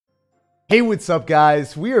Hey, what's up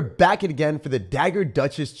guys? We are back again for the Dagger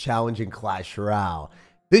Duchess challenge in Clash Royale.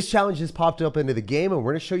 This challenge has popped up into the game and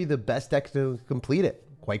we're going to show you the best deck to complete it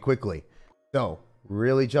quite quickly. So,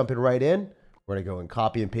 really jumping right in, we're going to go and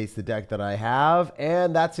copy and paste the deck that I have,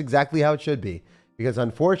 and that's exactly how it should be. Because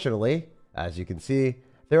unfortunately, as you can see,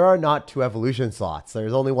 there are not two evolution slots.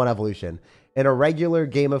 There's only one evolution. In a regular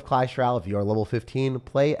game of Clash Royale, if you are level 15,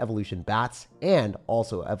 play Evolution Bats and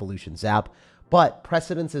also Evolution Zap. But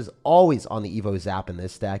precedence is always on the Evo Zap in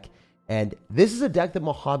this deck. And this is a deck that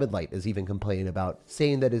Mohammed Light is even complaining about,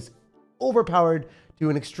 saying that is overpowered to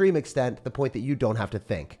an extreme extent, to the point that you don't have to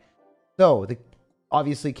think. So,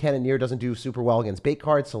 obviously, Cannoneer doesn't do super well against bait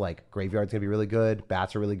cards, so like Graveyard's going to be really good,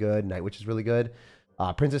 Bats are really good, Night Witch is really good.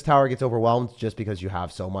 Princess Tower gets overwhelmed just because you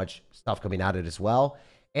have so much stuff coming at it as well.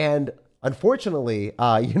 And unfortunately,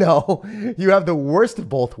 you have the worst of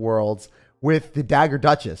both worlds with the Dagger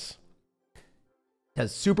Duchess.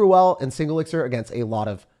 Does super well in single elixir against a lot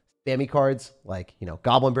of spammy cards like,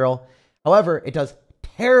 Goblin Barrel. However, it does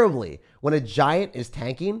terribly when a giant is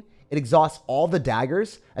tanking. It exhausts all the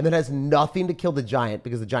daggers and then has nothing to kill the giant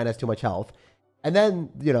because the giant has too much health. And then,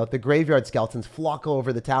 the graveyard skeletons flock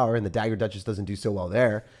over the tower and the Dagger Duchess doesn't do so well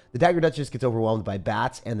there. The Dagger Duchess gets overwhelmed by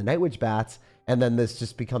bats and the Night Witch bats, and then this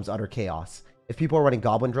just becomes utter chaos. If people are running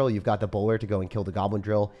Goblin Drill, you've got the bowler to go and kill the Goblin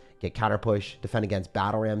Drill, get counter push, defend against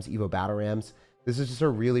Battle Rams, Evo Battle Rams. This is just a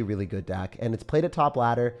really, really good deck, and it's played at top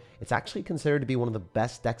ladder. It's actually considered to be one of the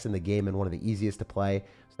best decks in the game and one of the easiest to play.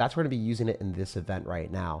 So that's where we're going to be using it in this event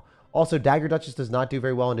right now. Also, Dagger Duchess does not do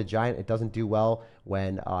very well into Giant. It doesn't do well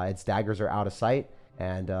when its daggers are out of sight,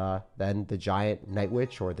 and then the Giant Night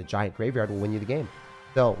Witch or the Giant Graveyard will win you the game.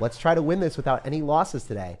 So let's try to win this without any losses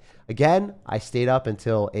today. Again, I stayed up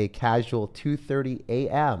until a casual 2:30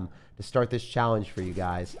 a.m. to start this challenge for you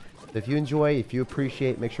guys. So if you enjoy, if you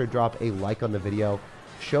appreciate, make sure to drop a like on the video.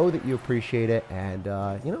 Show that you appreciate it. And,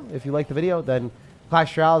 if you like the video, then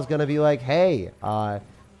Clash Royale is going to be like, hey,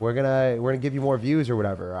 we're gonna give you more views or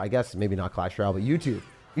whatever. I guess maybe not Clash Royale, but YouTube.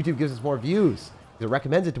 YouTube gives us more views. It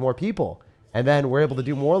recommends it to more people. And then we're able to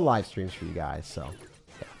do more live streams for you guys. So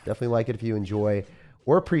yeah, definitely like it if you enjoy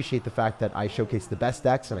or appreciate the fact that I showcase the best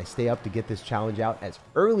decks and I stay up to get this challenge out as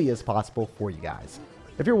early as possible for you guys.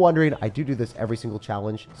 If you're wondering, I do this every single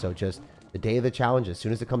challenge. So just the day of the challenge, as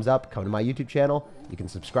soon as it comes up, come to my YouTube channel. You can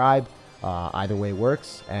subscribe. Either way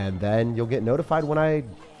works. And then you'll get notified when I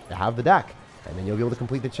have the deck. And then you'll be able to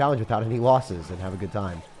complete the challenge without any losses and have a good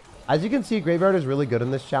time. As you can see, Graveyard is really good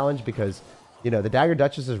in this challenge because, the Dagger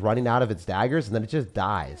Duchess is running out of its daggers and then it just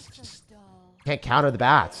dies. It just can't counter the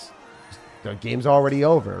bats. The game's already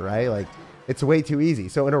over, right? Like, it's way too easy.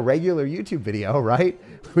 So in a regular YouTube video, right,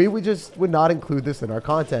 we would not include this in our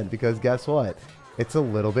content because guess what? It's a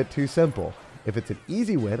little bit too simple. If it's an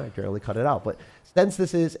easy win, I barely cut it out. But since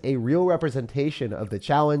this is a real representation of the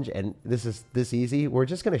challenge and this is this easy, we're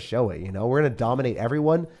just going to show it, We're going to dominate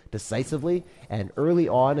everyone decisively. And early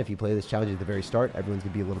on, if you play this challenge at the very start, everyone's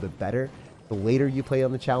going to be a little bit better. The later you play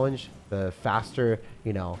on the challenge, the faster,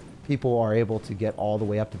 people are able to get all the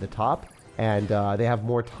way up to the top. And they have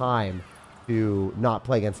more time to not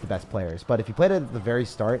play against the best players. But if you played it at the very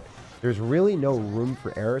start, there's really no room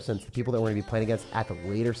for error since the people that we're going to be playing against at the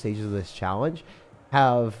later stages of this challenge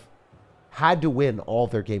have had to win all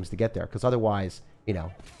of their games to get there. Because otherwise,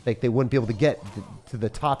 they wouldn't be able to get to the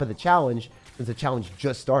top of the challenge since the challenge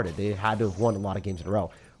just started. They had to have won a lot of games in a row.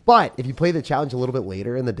 But if you play the challenge a little bit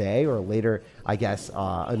later in the day or later, I guess,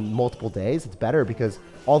 on multiple days, it's better because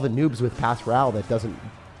all the noobs with past Royale that doesn't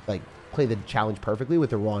play the challenge perfectly with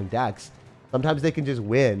the wrong decks, sometimes they can just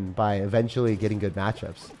win by eventually getting good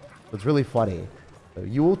matchups. So it's really funny. So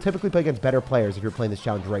you will typically play against better players if you're playing this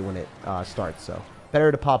challenge right when it starts. So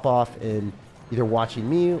better to pop off in either watching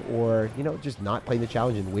me or, just not playing the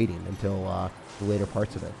challenge and waiting until the later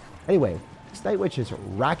parts of it. Anyway, this Night Witch is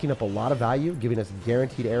racking up a lot of value, giving us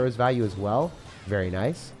guaranteed arrows value as well. Very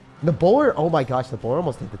nice. And the bowler, oh my gosh, the bowler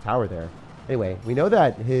almost hit the tower there. Anyway, we know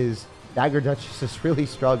that his Dagger Duchess is really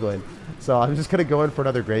struggling, so I'm just going to go in for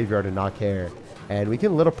another Graveyard and not care. And we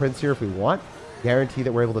can Little Prince here if we want. Guarantee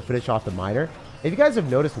that we're able to finish off the Miner. If you guys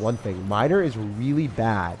have noticed one thing, Miner is really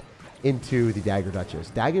bad into the Dagger Duchess.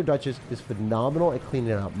 Dagger Duchess is phenomenal at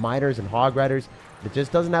cleaning up Miners and Hog Riders. It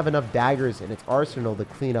just doesn't have enough daggers in its arsenal to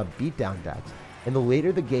clean up beatdown decks. And the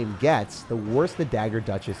later the game gets, the worse the Dagger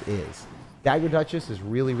Duchess is. Dagger Duchess is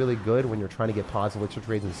really, really good when you're trying to get positive elixir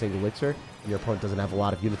trades in single elixir and your opponent doesn't have a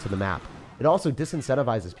lot of units on the map. It also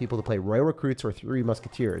disincentivizes people to play Royal Recruits or Three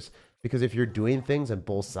Musketeers because if you're doing things on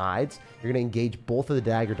both sides, you're going to engage both of the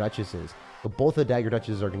Dagger Duchesses, but both of the Dagger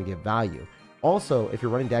Duchesses are going to give value. Also, if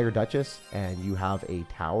you're running Dagger Duchess and you have a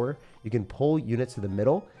tower, you can pull units to the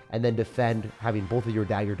middle and then defend, having both of your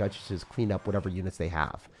Dagger Duchesses clean up whatever units they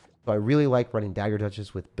have. So I really like running Dagger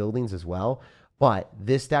Duchess with buildings as well. But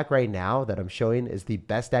this deck right now that I'm showing is the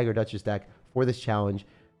best Dagger Duchess deck for this challenge.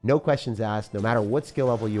 No questions asked. No matter what skill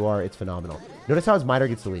level you are, it's phenomenal. Notice how his Miner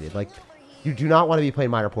gets deleted. Like, you do not want to be playing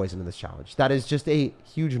Miner Poison in this challenge. That is just a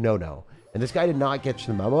huge no-no. And this guy did not catch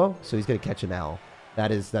the memo, so he's going to catch an L.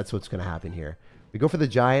 That's what's going to happen here. We go for the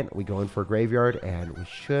Giant, we go in for a Graveyard, and we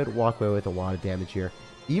should walk away with a lot of damage here.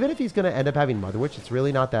 Even if he's going to end up having Mother Witch, it's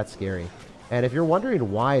really not that scary. And if you're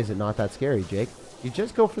wondering why is it not that scary, Jake, you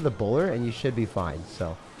just go for the Bowler and you should be fine.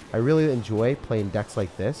 So I really enjoy playing decks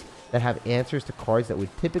like this that have answers to cards that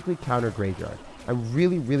would typically counter Graveyard. I'm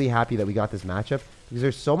really, really happy that we got this matchup because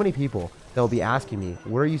there's so many people that will be asking me,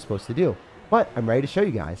 what are you supposed to do? But I'm ready to show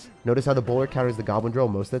you guys. Notice how the Bowler counters the Goblin Drill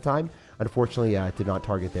most of the time. Unfortunately, it did not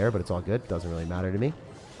target there, but it's all good. Doesn't really matter to me.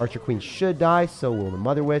 Archer Queen should die, so will the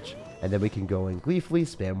Mother Witch. And then we can go in gleefully,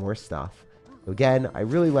 spam more stuff. So again, I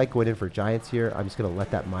really like going in for Giants here. I'm just going to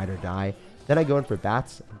let that Miner die. Then I go in for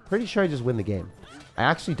Bats. I'm pretty sure I just win the game. I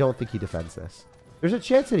actually don't think he defends this. There's a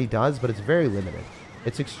chance that he does, but it's very limited.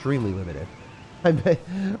 It's extremely limited.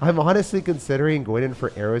 I'm honestly considering going in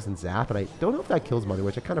for Arrows and Zap, and I don't know if that kills Mother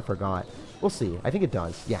Witch. I kind of forgot. We'll see. I think it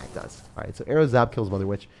does. Yeah, it does. All right, so Arrow Zap kills Mother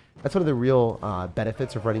Witch. That's one of the real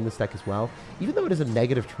benefits of running this deck as well. Even though it is a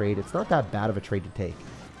negative trade, it's not that bad of a trade to take.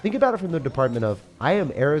 Think about it from the department of, I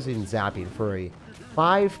am Arrows and Zapping for a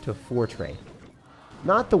 5 to 4 trade.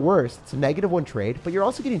 Not the worst. It's a -1 trade, but you're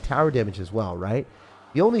also getting tower damage as well, right?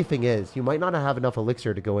 The only thing is, you might not have enough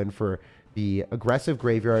elixir to go in for the aggressive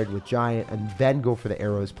Graveyard with Giant and then go for the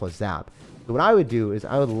Arrows plus Zap. So what I would do is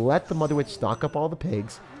I would let the Mother Witch stock up all the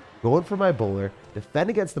pigs, go in for my Bowler, defend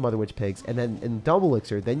against the Mother Witch pigs, and then in double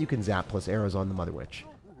elixir, then you can Zap plus Arrows on the Mother Witch.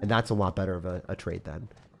 And that's a lot better of a trade then.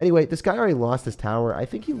 Anyway, this guy already lost his tower. I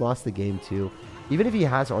think he lost the game too. Even if he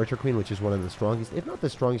has Archer Queen, which is one of the strongest, if not the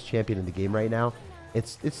strongest champion in the game right now,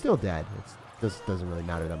 it's still dead. It just doesn't really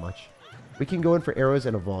matter that much. We can go in for Arrows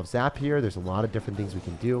and evolve Zap here. There's a lot of different things we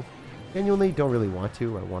can do. Genuinely don't really want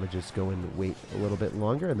to. I want to just go and wait a little bit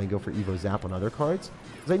longer and then go for Evo Zap on other cards.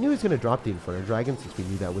 Because I knew he was going to drop the Inferno Dragon since we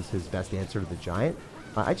knew that was his best answer to the Giant.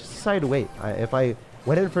 I just decided to wait. If I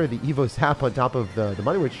went in for the Evo Zap on top of the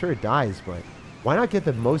Mother Witch, sure it dies, but why not get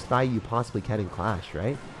the most value you possibly can in Clash,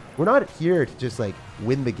 right? We're not here to just like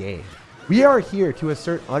win the game. We are here to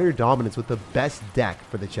assert utter dominance with the best deck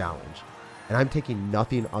for the challenge. And I'm taking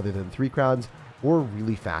nothing other than 3 crowns or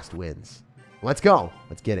really fast wins. Let's go.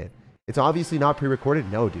 Let's get it. It's obviously not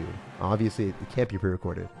pre-recorded. No, dude. Obviously, it can't be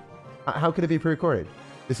pre-recorded. How could it be pre-recorded?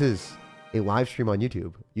 This is a live stream on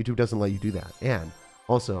YouTube. YouTube doesn't let you do that. And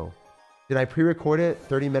also, did I pre-record it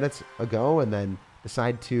 30 minutes ago and then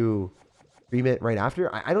decide to stream it right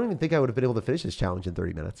after? I don't even think I would have been able to finish this challenge in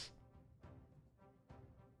 30 minutes.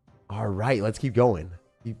 All right, let's keep going.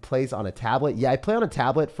 He plays on a tablet. Yeah, I play on a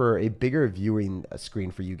tablet for a bigger viewing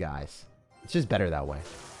screen for you guys. It's just better that way.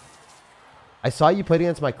 I saw you played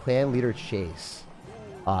against my clan leader, Chase.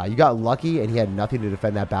 You got lucky, and he had nothing to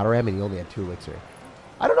defend that battle ram, and he only had 2 elixir.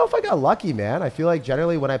 I don't know if I got lucky, man. I feel like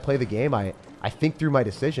generally when I play the game, I think through my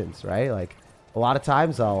decisions, right? Like, a lot of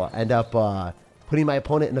times I'll end up putting my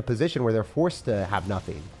opponent in a position where they're forced to have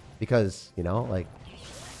nothing. Because, you know, like,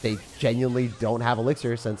 they genuinely don't have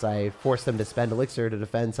elixir since I forced them to spend elixir to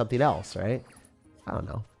defend something else, right? I don't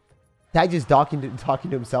know. Tag just talking to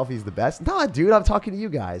himself he's the best. Nah, dude, I'm talking to you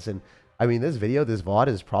guys. And I mean, this video, this VOD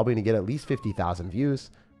is probably going to get at least 50,000 views.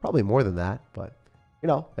 Probably more than that, but you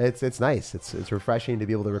know, it's nice. It's refreshing to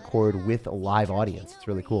be able to record with a live audience. It's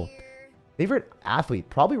really cool. Favorite athlete?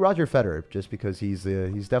 Probably Roger Federer, just because he's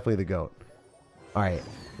definitely the GOAT. All right,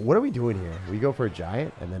 what are we doing here? We go for a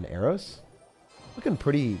Giant and then Arrows. Looking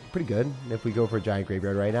pretty good if we go for a Giant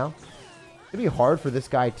Graveyard right now. It's going to be hard for this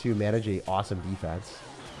guy to manage a awesome defense.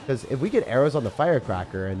 Because if we get Arrows on the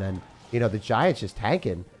Firecracker and then, you know, the Giant's just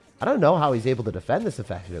tanking, I don't know how he's able to defend this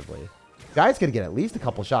effectively. Giant's going to get at least a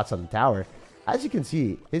couple shots on the tower. As you can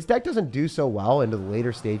see, his deck doesn't do so well into the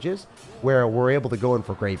later stages where we're able to go in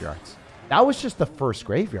for graveyards. That was just the first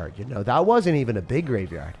graveyard, you know. That wasn't even a big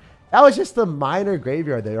graveyard. That was just the minor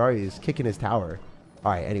graveyard that already is kicking his tower.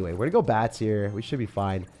 All right, anyway, we're going to go Bats here. We should be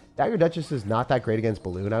fine. Dagger Duchess is not that great against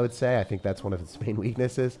Balloon, I would say. I think that's one of its main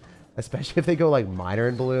weaknesses, especially if they go like Miner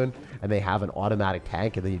and Balloon and they have an automatic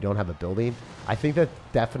tank and then you don't have a building. I think that's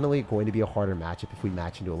definitely going to be a harder matchup if we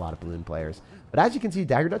match into a lot of Balloon players. But as you can see,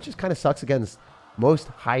 Dagger Duchess kind of sucks against most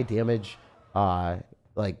high damage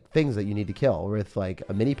like things that you need to kill with like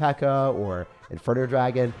a mini P.E.K.K.A. or Inferno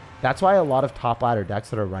Dragon. That's why a lot of top ladder decks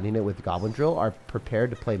that are running it with Goblin Drill are prepared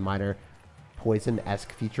to play Miner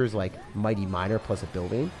poison-esque features like Mighty Miner plus a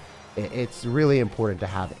building, it's really important to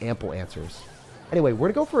have ample answers. Anyway,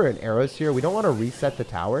 we're going to go for an arrows here. We don't want to reset the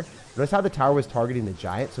tower. Notice how the tower was targeting the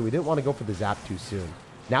giant, so we didn't want to go for the zap too soon.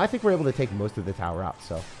 Now I think we're able to take most of the tower out,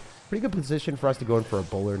 so pretty good position for us to go in for a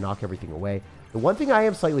bowler, knock everything away. The one thing I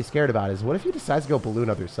am slightly scared about is what if he decides to go balloon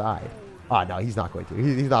other side? Oh, no, he's not going to.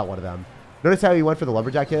 He's not one of them. Notice how he went for the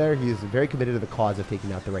lumberjack there? He is very committed to the cause of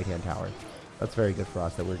taking out the right-hand tower. That's very good for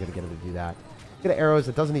us that we're going to get him to do that. Get arrows.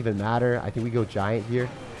 It doesn't even matter. I think we go giant here.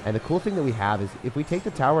 And the cool thing that we have is if we take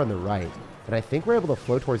the tower on the right, then I think we're able to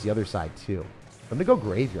flow towards the other side too. I'm going to go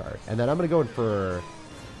graveyard. And then I'm going to go in for...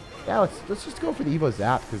 Yeah, let's just go for the Evo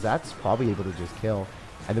Zap because that's probably able to just kill.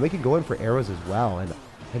 And then we can go in for arrows as well. And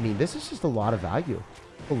I mean, this is just a lot of value.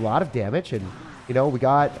 A lot of damage. And, you know, we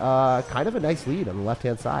got kind of a nice lead on the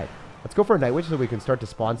left-hand side. Let's go for a Night Witch so we can start to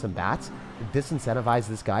spawn some bats. Disincentivize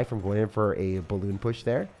this guy from going in for a balloon push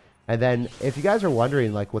there. And then if you guys are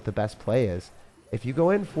wondering like what the best play is, if you go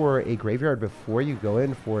in for a graveyard before you go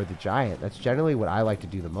in for the giant, that's generally what I like to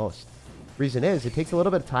do the most. Reason is, it takes a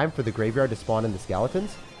little bit of time for the graveyard to spawn in the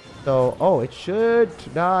skeletons. So, oh, it should...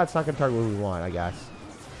 Nah, it's not going to target what we want, I guess.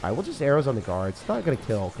 Alright, we'll just arrows on the guard. It's not going to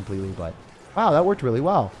kill completely, but... Wow, that worked really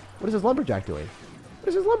well. What is this lumberjack doing? What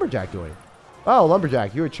is this lumberjack doing? Oh,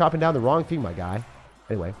 lumberjack, you were chopping down the wrong thing, my guy.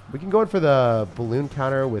 Anyway, we can go in for the balloon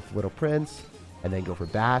counter with Little Prince, and then go for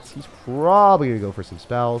bats. He's probably going to go for some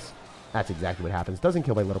spells. That's exactly what happens. Doesn't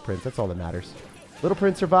kill my Little Prince. That's all that matters. Little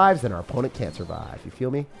Prince survives, then our opponent can't survive. You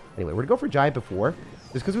feel me? Anyway, we're going to go for giant before,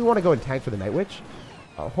 just because we want to go and tank for the Night Witch.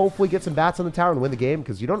 Hopefully get some bats on the tower and win the game,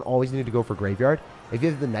 because you don't always need to go for graveyard. If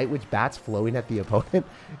you have the Night Witch bats flowing at the opponent,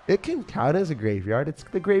 it can count as a graveyard. It's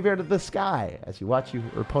the graveyard of the sky. As you watch your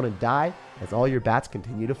opponent die, as all your bats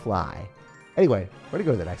continue to fly. Anyway, we're going to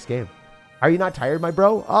go to the next game. Are you not tired, my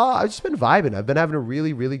bro? I've just been vibing. I've been having a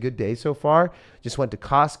really, really good day so far. Just went to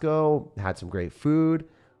Costco, had some great food,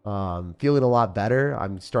 feeling a lot better.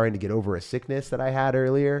 I'm starting to get over a sickness that I had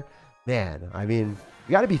earlier. Man, I mean,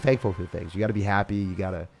 you got to be thankful for things. You got to be happy. You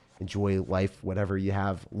got to enjoy life whenever you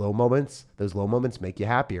have low moments. Those low moments make you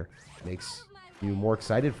happier. Makes you more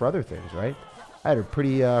excited for other things, right? I had a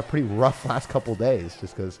pretty rough last couple days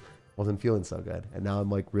just because I wasn't feeling so good. And now I'm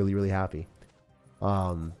like really, really happy.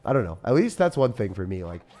 I don't know. At least that's one thing for me.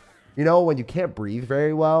 Like, you know, when you can't breathe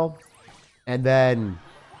very well, and then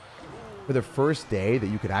for the first day that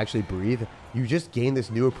you could actually breathe, you just gain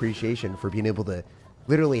this new appreciation for being able to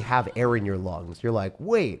literally have air in your lungs. You're like,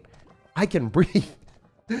 wait, I can breathe.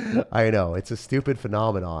 I know it's a stupid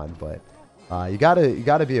phenomenon, but you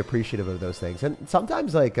gotta be appreciative of those things. And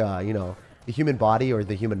sometimes, like, you know, the human body or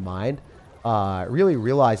the human mind really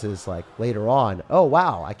realizes like later on, oh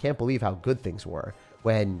wow, I can't believe how good things were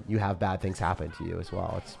when you have bad things happen to you as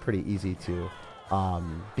well. It's pretty easy to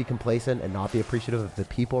be complacent and not be appreciative of the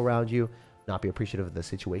people around you, not be appreciative of the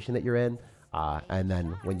situation that you're in, and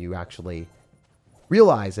then when you actually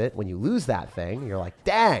realize it, when you lose that thing, you're like,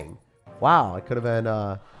 dang, wow, it could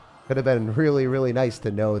have been really, really nice to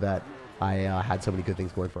know that I had so many good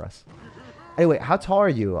things going for us. Anyway, how tall are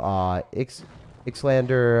you,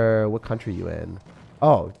 Ixlander? What country are you in?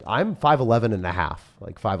 Oh, I'm 5'11 and a half,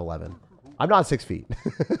 like 5'11. I'm not 6 feet.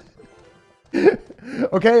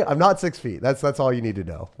 Okay, I'm not 6 feet. That's all you need to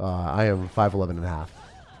know. I am 5'11 and a half.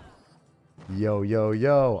 Yo, yo,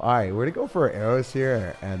 yo. All right, we're going to go for arrows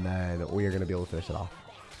here, and then we are going to be able to finish it off.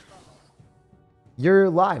 You're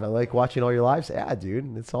live. I like watching all your lives. Yeah,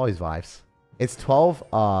 dude. It's always vibes. It's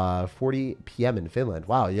 12:40 p.m. in Finland.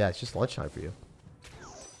 Wow, yeah, it's just lunchtime for you.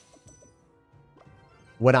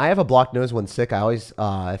 When I have a blocked nose when sick, I always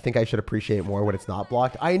think I should appreciate more when it's not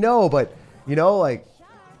blocked. I know, but, you know, like,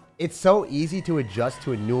 it's so easy to adjust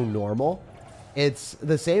to a new normal. It's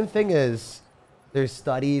the same thing as there's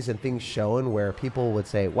studies and things shown where people would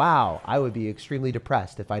say, wow, I would be extremely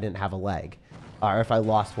depressed if I didn't have a leg or if I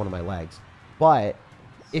lost one of my legs. But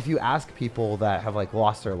if you ask people that have like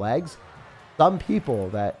lost their legs, some people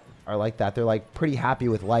that are like that, they're like pretty happy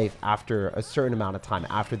with life after a certain amount of time,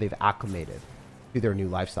 after they've acclimated to their new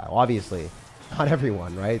lifestyle. Obviously, not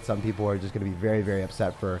everyone, right? Some people are just going to be very, very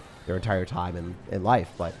upset for their entire time in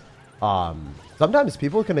life. But sometimes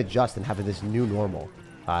people can adjust and have this new normal.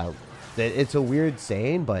 It's a weird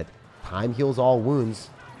saying, but time heals all wounds,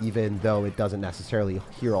 even though it doesn't necessarily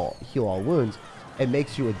heal all wounds. It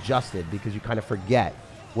makes you adjusted because you kind of forget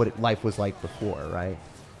what life was like before, right?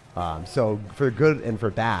 So for good and for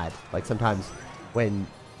bad, like sometimes when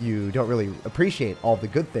you don't really appreciate all the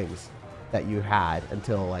good things that you had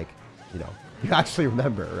until, like, you know, you actually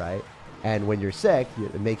remember, right? And when you're sick,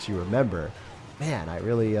 it makes you remember, man, I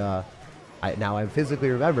really Now I physically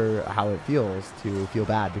remember how it feels to feel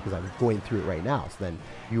bad because I'm going through it right now. So then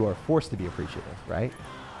you are forced to be appreciative, right?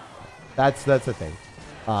 That's the thing.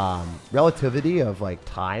 Relativity of like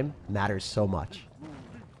time matters so much.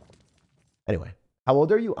 Anyway, how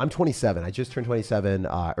old are you? I'm 27. I just turned 27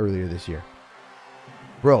 earlier this year.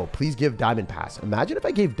 Bro, please give Diamond Pass. Imagine if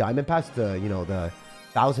I gave Diamond Pass to, you know, the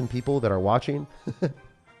 1,000 people that are watching.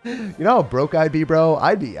 You know how broke I'd be, bro?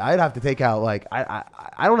 I'd have to take out, like, I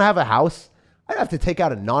don't have a house. I'd have to take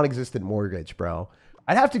out a non-existent mortgage, bro.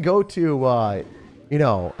 I'd have to go to, you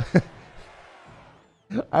know,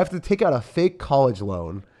 I have to take out a fake college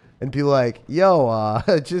loan and be like, yo,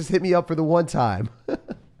 just hit me up for the one time.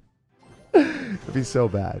 It'd be so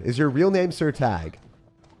bad. Is your real name SirTag?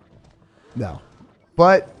 No.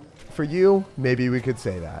 But for you, maybe we could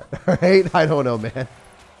say that. All right? I don't know, man.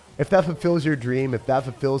 If that fulfills your dream, if that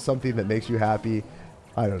fulfills something that makes you happy,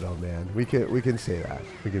 I don't know, man. We can say that.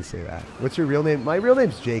 We can say that. What's your real name? My real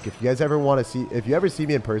name's Jake. If you guys ever want to see, if you ever see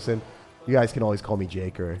me in person, you guys can always call me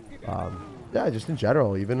Jake, or yeah, just in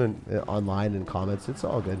general, even online in comments, it's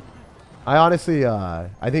all good. I honestly, I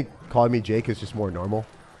think calling me Jake is just more normal.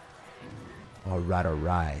 All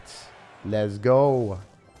right. Let's go.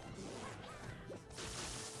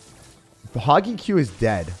 The Hog EQ is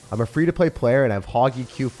dead. I'm a free-to-play player and I have Hog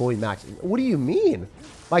EQ fully maxed. What do you mean?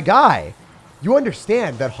 My guy, you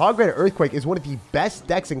understand that Hog Rider Earthquake is one of the best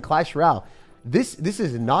decks in Clash Royale. This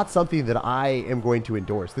is not something that I am going to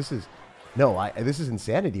endorse. This is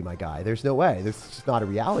insanity, my guy. There's no way. This is just not a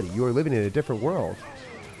reality. You are living in a different world.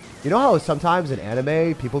 You know how sometimes in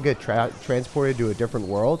anime, people get transported to a different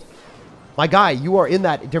world? My guy, you are in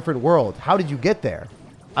that different world. How did you get there?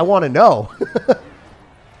 I want to know.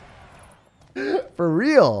 For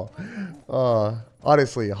real.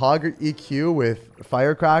 Honestly, Hog EQ with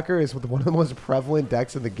Firecracker is one of the most prevalent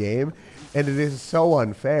decks in the game, and it is so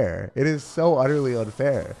unfair. It is so utterly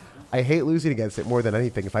unfair. I hate losing against it more than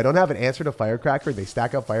anything. If I don't have an answer to Firecracker, they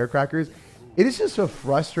stack up Firecrackers. It is just a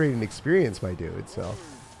frustrating experience, my dude. So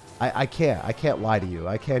I can't lie to you.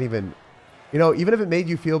 I can't even, you know, even if it made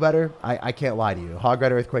you feel better, I can't lie to you. Hog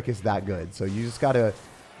Rider Earthquake is that good. So you just got to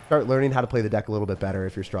start learning how to play the deck a little bit better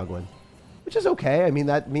if you're struggling. Which is okay. I mean,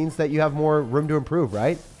 that means that you have more room to improve,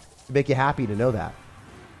 right? To make you happy to know that.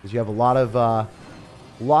 Because you have a lot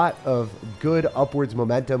of good upwards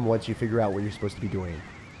momentum once you figure out what you're supposed to be doing.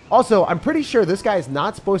 Also, I'm pretty sure this guy is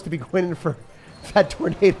not supposed to be going in for that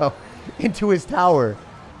tornado into his tower.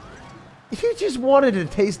 He just wanted to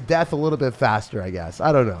taste death a little bit faster, I guess.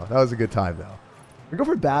 I don't know. That was a good time, though. We're going to go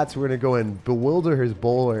for bats. We're going to go and bewilder his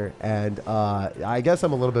bowler. And I guess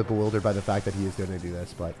I'm a little bit bewildered by the fact that he is going to do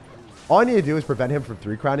this, but all I need to do is prevent him from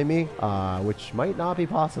 3-crowning me, which might not be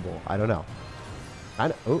possible. I don't know.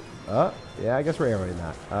 Yeah, I guess we're arrowing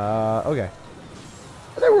that. Okay.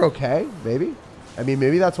 I think we're okay, maybe. I mean,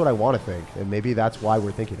 maybe that's what I want to think, and maybe that's why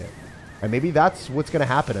we're thinking it. And maybe that's what's going to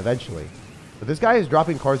happen eventually. But this guy is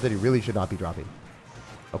dropping cards that he really should not be dropping.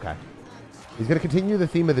 Okay. He's going to continue the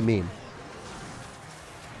theme of the meme.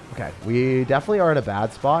 Okay, we definitely are in a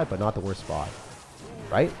bad spot, but not the worst spot.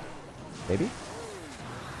 Right? Maybe?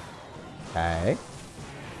 Okay.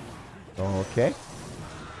 Okay.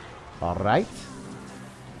 All right.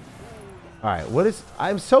 All right.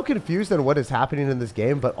 I'm so confused on what is happening in this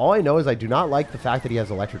game, but all I know is I do not like the fact that he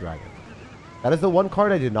has Electro Dragon. That is the one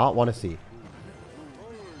card I did not want to see.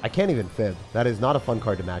 I can't even fib. That is not a fun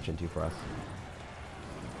card to match into for us.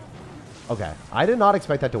 Okay. I did not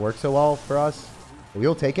expect that to work so well for us.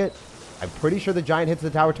 We'll take it. I'm pretty sure the giant hits the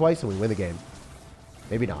tower twice and we win the game.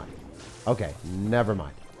 Maybe not. Okay. Never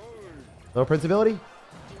mind. Little Prince ability.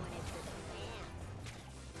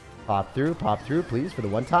 Pop through, please, for the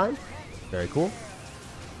one time. Very cool.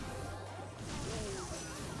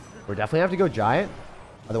 We're definitely have to go giant.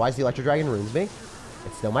 Otherwise, the Electro Dragon ruins me.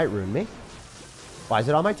 It still might ruin me. Why is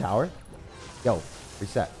it on my tower? Yo,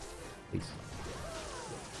 reset, please.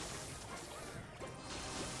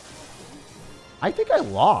 I think I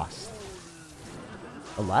lost.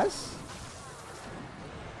 Unless?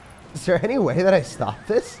 Is there any way that I stop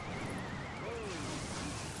this?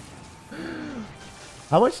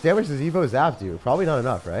 How much damage does Evo Zap do? Probably not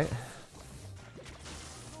enough, right?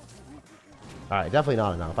 Alright, definitely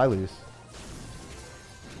not enough. I lose.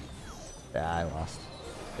 Yeah, I lost.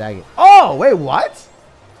 Dang it. Oh, wait, what?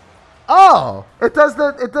 Oh, it does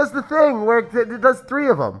the thing where it does 3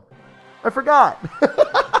 of them. I forgot.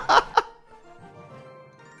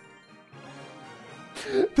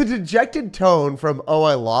 The dejected tone from "oh,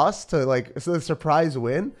 I lost" to like the surprise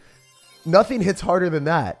win. Nothing hits harder than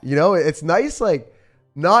that. You know, it's nice like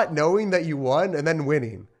not knowing that you won and then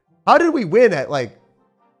winning. How did we win at like,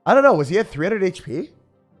 I don't know, was he at 300 HP?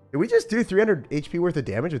 Did we just do 300 HP worth of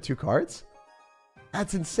damage with 2 cards?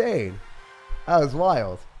 That's insane. That was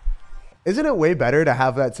wild. Isn't it way better to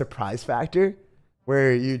have that surprise factor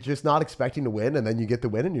where you're just not expecting to win and then you get the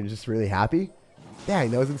win and you're just really happy?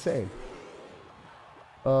 Dang, that was insane.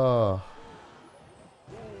 Bro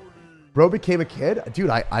became a kid? Dude,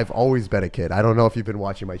 I've always been a kid. I don't know if you've been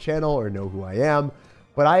watching my channel or know who I am,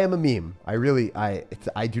 but I am a meme.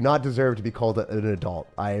 I do not deserve to be called an adult.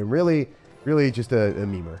 I am really just a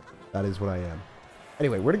memer. That is what I am.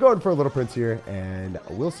 Anyway, we're going to go in for a Little Prince here, and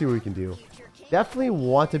we'll see what we can do. Definitely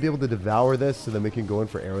want to be able to devour this so then we can go in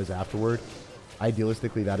for arrows afterward.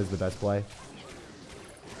 Idealistically, that is the best play.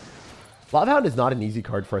 Lovehound is not an easy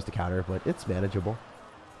card for us to counter, but it's manageable.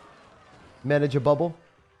 Manageable.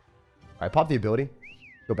 Alright, pop the ability.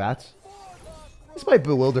 Go bats. This might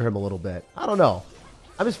bewilder him a little bit. I don't know.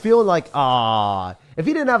 I'm just feeling like, if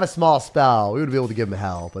he didn't have a small spell, we would be able to give him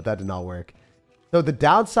hell, but that did not work. So the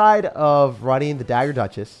downside of running the Dagger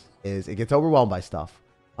Duchess is it gets overwhelmed by stuff.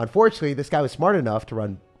 Unfortunately, this guy was smart enough to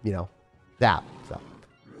run, you know, Zap. So,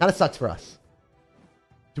 kind of sucks for us.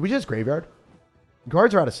 Did we just graveyard?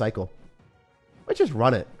 Cards are out of cycle. Let's just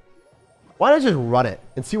run it. Why not just run it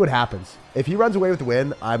and see what happens? If he runs away with the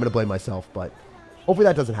win, I'm going to blame myself, but hopefully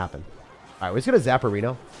that doesn't happen. All right, we're just going to zap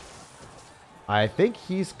Reno. I think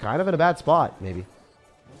he's kind of in a bad spot, maybe.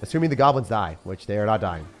 Assuming the goblins die, which they are not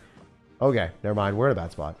dying. Okay, never mind. We're in a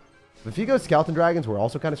bad spot. If he goes Skeleton Dragons, we're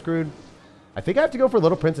also kind of screwed. I think I have to go for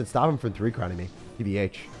Little Prince and stop him from 3-crowning me.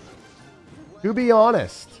 TBH. To be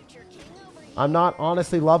honest, I'm not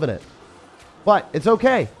honestly loving it. But it's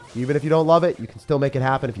okay. Even if you don't love it, you can still make it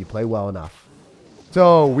happen if you play well enough.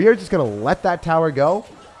 So we are just going to let that tower go.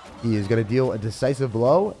 He is going to deal a decisive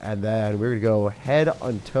blow. And then we're going to go head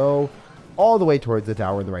on toe all the way towards the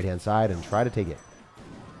tower on the right-hand side and try to take it.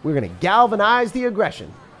 We're going to galvanize the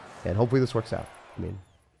aggression. And hopefully this works out. I mean,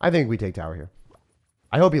 I think we take tower here.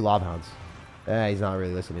 I hope he Lovehounds. He's not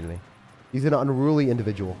really listening to me. He's an unruly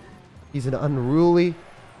individual. He's an unruly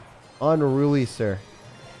sir.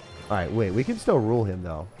 All right, wait. We can still rule him,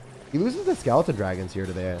 though. He loses the Skeleton Dragons here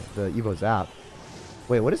to the Evo Zap.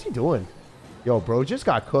 Wait, what is he doing? Yo, bro just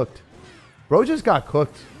got cooked. Bro just got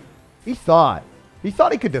cooked. He thought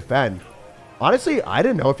he could defend. Honestly, I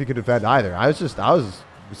didn't know if he could defend either. I was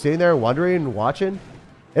sitting there wondering, watching.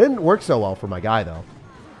 It didn't work so well for my guy, though.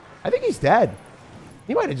 I think he's dead.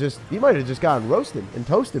 He might have just gotten roasted and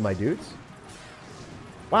toasted, my dudes.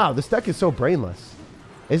 Wow, this deck is so brainless.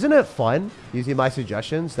 Isn't it fun using my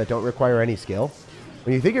suggestions that don't require any skill?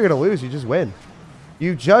 When you think you're going to lose, you just win.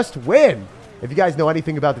 You just win. If you guys know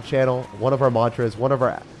anything about the channel, one of our mantras, one of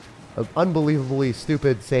our unbelievably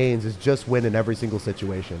stupid sayings is just win in every single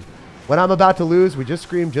situation. When I'm about to lose, we just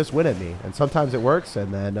scream, just win at me. And sometimes it works,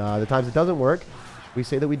 and then the times it doesn't work, we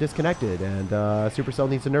say that we disconnected, and Supercell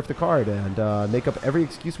needs to nerf the card and make up every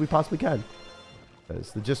excuse we possibly can.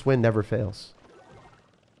 Because the just win never fails.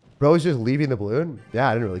 Bro's just leaving the balloon? Yeah,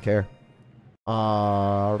 I didn't really care.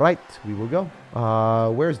 Right, we will go.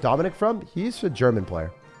 Where's Dominic from? He's a German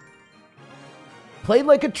player. Played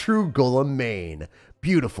like a true Golem main.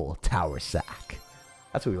 Beautiful tower sack.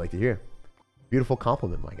 That's what we like to hear. Beautiful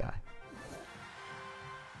compliment, my guy.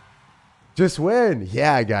 Just win.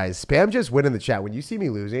 Yeah, guys. Spam just win in the chat. When you see me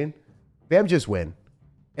losing, spam just win.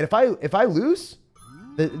 And if I lose,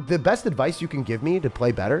 the best advice you can give me to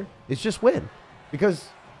play better is just win. Because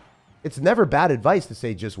it's never bad advice to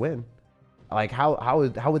say just win. Like, how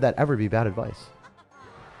would that ever be bad advice?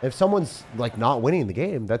 If someone's, like, not winning the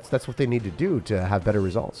game, that's what they need to do to have better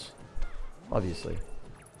results. Obviously.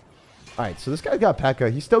 Alright, so this guy's got P.E.K.K.A.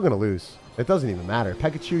 He's still going to lose. It doesn't even matter.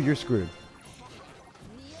 Pikachu, you're screwed.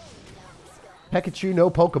 Pikachu, no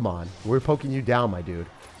Pokemon. We're poking you down, my dude.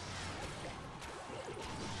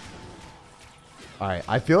 Alright,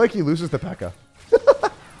 I feel like he loses the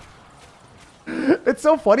P.E.K.K.A. It's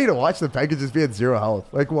so funny to watch the P.E.K.K.A. just be at 0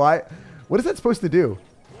 health. Like, why? What is that supposed to do?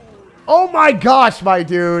 Oh my gosh, my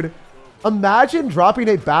dude. Imagine dropping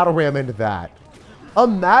a Battle Ram into that.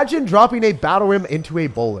 Imagine dropping a Battle Ram into a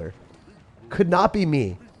bowler. Could not be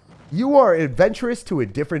me. You are adventurous to a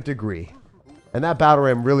different degree. And that Battle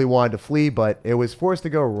Ram really wanted to flee, but it was forced to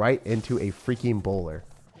go right into a freaking bowler.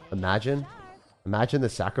 Imagine. Imagine the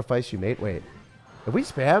sacrifice you made. Wait. If we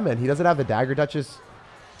spam and he doesn't have the Dagger Duchess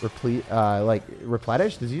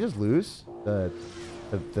replenished, does he just lose the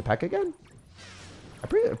P.E.K.K.A. again?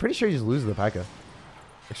 I'm pretty sure he just loses the P.E.K.K.A.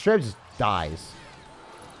 Extreme just dies.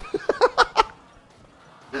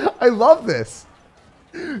 I love this.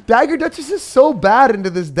 Dagger Duchess is so bad into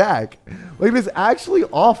this deck. Like, it is actually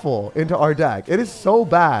awful into our deck. It is so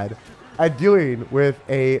bad at dealing with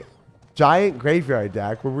a giant graveyard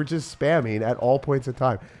deck where we're just spamming at all points in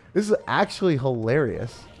time. This is actually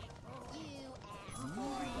hilarious.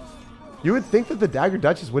 You would think that the Dagger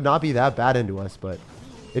Duchess would not be that bad into us, but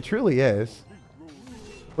it truly is.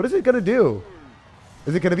 What is it going to do?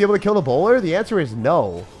 Is it going to be able to kill the bowler? The answer is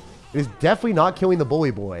no. It is definitely not killing the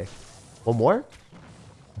bully boy. One more?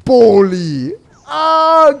 Bully!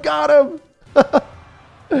 Oh, got him!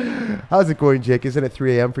 How's it going, Jake? Isn't it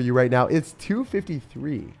 3 a.m. for you right now? It's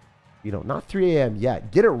 2:53. You know, not 3 a.m.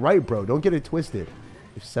 yet. Get it right, bro. Don't get it twisted.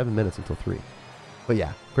 There's 7 minutes until 3. But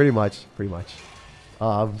yeah, pretty much.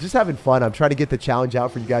 Just having fun. I'm trying to get the challenge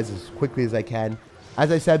out for you guys as quickly as I can.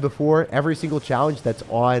 As I said before, every single challenge that's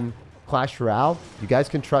on Clash Royale, you guys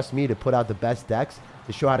can trust me to put out the best decks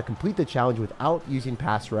to show how to complete the challenge without using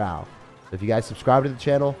past Royale. So if you guys subscribe to the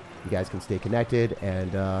channel, you guys can stay connected.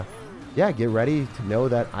 And yeah, get ready to know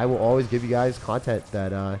that I will always give you guys content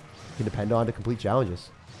that you can depend on to complete challenges.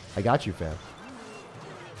 I got you, fam.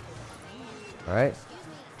 All right.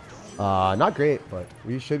 Not great, but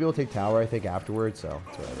we should be able to take tower, I think, afterwards, so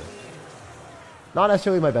it's whatever. Not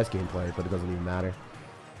necessarily my best gameplay, but it doesn't even matter.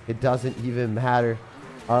 It doesn't even matter.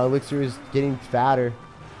 Our elixir is getting fatter.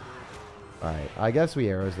 Alright, I guess we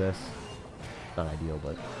arrows this. Not ideal,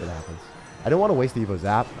 but it happens. I didn't want to waste the Evo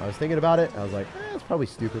Zap. I was thinking about it. I was like, it's probably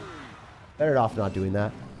stupid. Better off not doing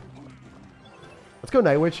that. Let's go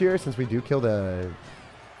Night Witch here, since we do kill the...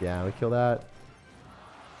 Yeah, we kill that.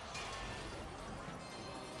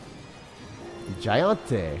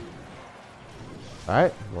 Giante.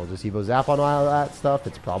 Alright, we'll just Evo Zap on all that stuff.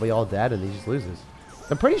 It's probably all dead and he just loses.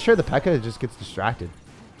 I'm pretty sure the P.E.K.K.A. just gets distracted.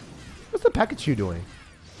 What's the Pikachu doing?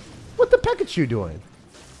 What the Pikachu doing?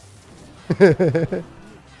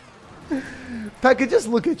 P.E.K.K.A., just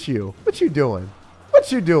look at you. What you doing?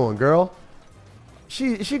 What you doing, girl?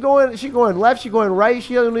 She going left, she going right,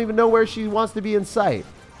 she doesn't even know where she wants to be in sight.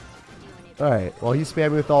 Alright, well he's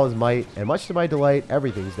spamming with all his might, and much to my delight,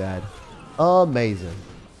 everything's dead. Amazing.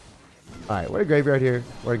 Alright, we're a graveyard here.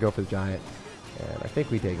 We're gonna go for the giant. And I think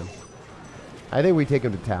we take him. I think we take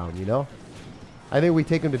him to town, you know? I think we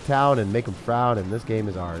take him to town and make him frown, and this game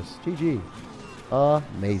is ours. GG.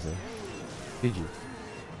 Amazing. GG.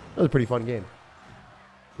 That was a pretty fun game.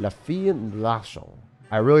 La Fille Lotion.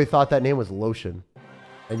 I really thought that name was Lotion.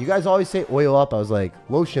 And you guys always say oil up. I was like,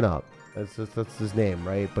 lotion up. That's his name,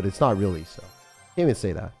 right? But it's not really, so. Can't even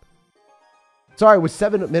say that. Sorry, it was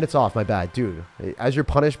 7 minutes off. My bad. Dude, as your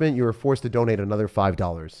punishment, you were forced to donate another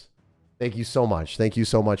 $5. Thank you so much. Thank you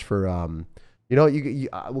so much for, you know,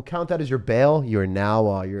 we'll count that as your bail. You're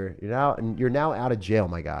now, you're now out of jail,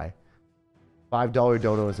 my guy. $5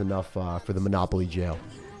 dono is enough for the Monopoly jail.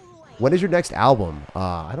 When is your next album?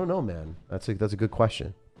 I don't know, man. That's a good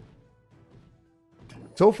question.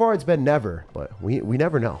 So far, it's been never, but we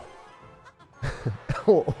never know.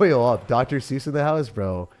 Oil up. Dr. Seuss in the house,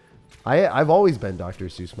 bro. I've always been Dr.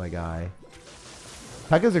 Seuss, my guy.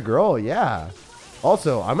 P.E.K.K.A.'s a girl, yeah.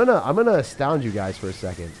 Also, I'm gonna astound you guys for a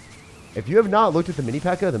second. If you have not looked at the mini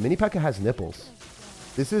P.E.K.K.A., the mini P.E.K.K.A. has nipples.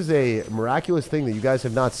 This is a miraculous thing that you guys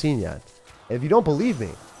have not seen yet. And if you don't believe me,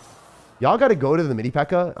 y'all got to go to the mini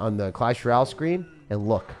P.E.K.K.A. on the Clash Royale screen and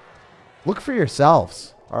look. Look for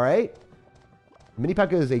yourselves, all right? Mini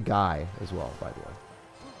P.E.K.K.A. is a guy as well, by the way.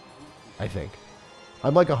 I think.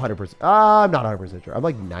 I'm like 100%. I'm not 100% sure. I'm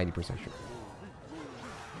like 90% sure.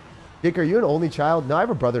 Dick, are you an only child? No, I have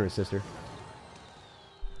a brother and a sister.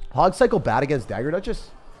 Hog Cycle bad against Dagger Duchess?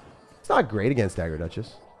 It's not great against Dagger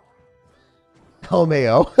Duchess.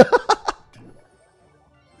 LMAO.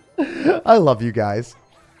 I love you guys.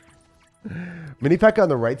 Mini P.E.K.K.A. on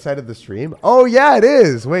the right side of the stream? Oh, yeah, it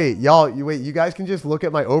is. Wait, y'all. You guys can just look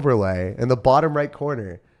at my overlay in the bottom right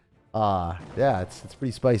corner. Yeah, it's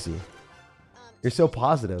pretty spicy. You're so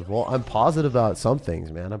positive. Well, I'm positive about some things,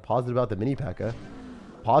 man. I'm positive about the mini P.E.K.K.A.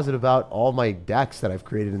 Positive about all my decks that I've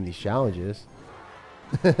created in these challenges.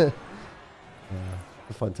 Yeah,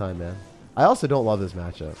 a fun time, man. I also don't love this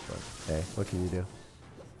matchup, but hey, what can you do?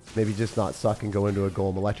 Maybe just not suck and go into a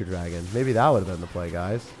Golem Electric Dragon. Maybe that would have been the play,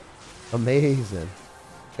 guys. Amazing.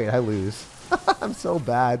 Wait, I lose. I'm so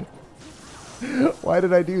bad. Why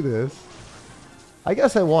did I do this? I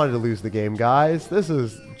guess I wanted to lose the game, guys. This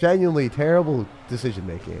is genuinely terrible decision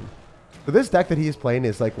making. But this deck that he is playing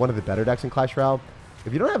is like one of the better decks in Clash Royale.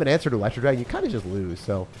 If you don't have an answer to Electric Dragon, you kind of just lose.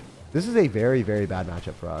 So this is a very, very bad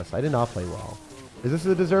matchup for us. I did not play well. Is this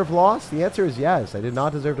a deserved loss? The answer is yes. I did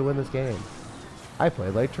not deserve to win this game. I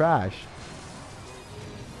played like trash.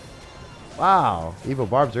 Wow. Evo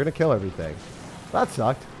Barbs are going to kill everything. That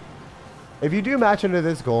sucked. If you do match into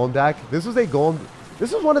this Golem deck, this was a Golem...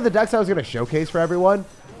 This was one of the decks I was going to showcase for everyone.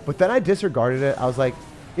 But then I disregarded it. I was like,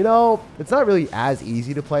 you know, it's not really as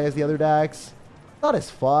easy to play as the other decks. Not as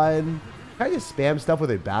fun. kind of just spam stuff with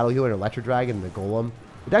a battle healer, an electro dragon, and the golem.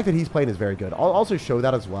 The deck that he's playing is very good. I'll also show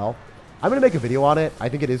that as well. I'm going to make a video on it. I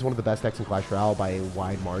think it is one of the best decks in Clash Royale by a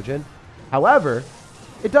wide margin. However,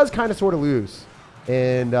 it does kind of sort of lose.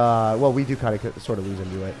 And, well, we do kind of sort of lose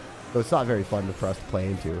into it. So it's not very fun for us to play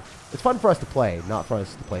into. It's fun for us to play, not for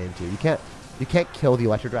us to play into. You can't kill the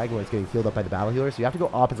electro dragon when it's getting healed up by the battle healer. So you have to go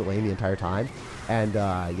opposite lane the entire time. And,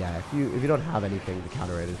 yeah, if you don't have anything to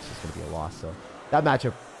counter it, it's just going to be a loss. So that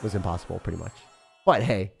matchup was impossible, pretty much. But,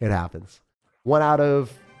 hey, it happens. 1 out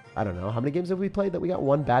of... I don't know. How many games have we played that we got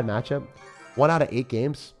one bad matchup? 1 out of 8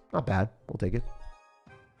 games. Not bad. We'll take it.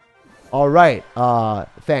 All right.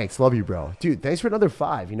 Thanks. Love you, bro. Dude, thanks for another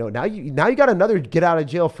 5. You know, now you got another get out of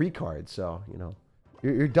jail free card. So, you know,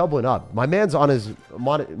 you're doubling up. My man's on his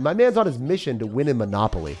mission to win in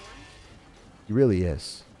Monopoly. He really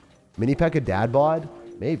is. Mini Pekka dad bod?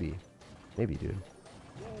 Maybe. Maybe, dude.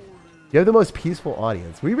 You have the most peaceful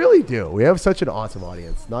audience. We really do. We have such an awesome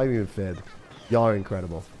audience. Not even fid. Y'all are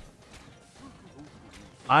incredible.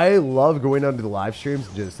 I love going onto the live streams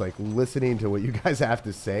and just like listening to what you guys have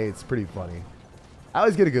to say. It's pretty funny. I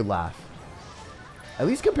always get a good laugh. At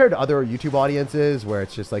least compared to other YouTube audiences where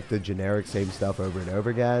it's just like the generic same stuff over and over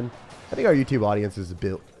again. I think our YouTube audience is a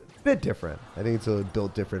bit different. I think it's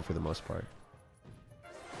built different for the most part.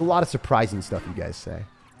 A lot of surprising stuff you guys say.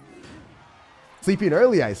 Sleeping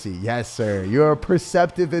early, I see. Yes, sir. You're a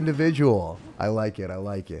perceptive individual. I like it. I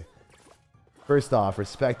like it. First off,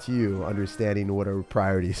 respect to you understanding what our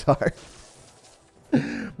priorities are.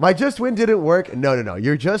 My just win didn't work. No.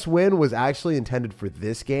 Your just win was actually intended for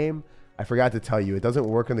this game. I forgot to tell you. It doesn't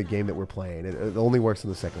work on the game that we're playing. It only works on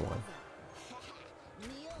the second one.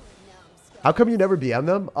 How come you never BM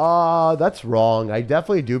them? That's wrong. I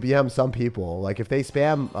definitely do BM some people. Like if they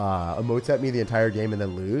spam emotes at me the entire game and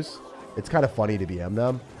then lose, it's kind of funny to BM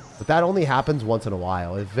them. But that only happens once in a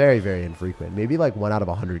while. It's very, very infrequent. Maybe like 1 out of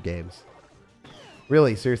 100 games.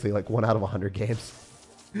 Really, seriously, like 1 out of 100 games.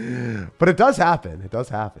 But it does happen. It does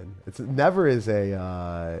happen. It's never is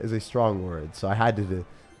a strong word. So I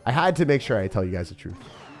had to make sure I tell you guys the truth.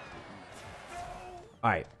 All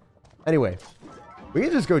right. Anyway, we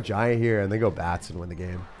can just go giant here and then go bats and win the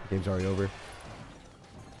game. The game's already over.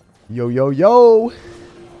 Yo.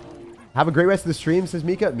 Have a great rest of the stream, says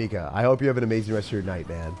Mika. Mika, I hope you have an amazing rest of your night,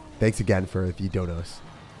 man. Thanks again for the donos.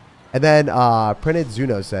 And then Printed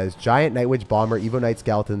Zuno says, Giant, Night Witch, Bomber, Evo Knight,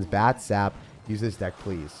 Skeletons, Bat, Sap. Use this deck,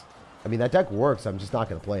 please. I mean, that deck works. I'm just not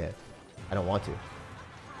going to play it. I don't want to.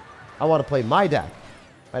 I want to play my deck.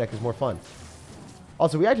 My deck is more fun.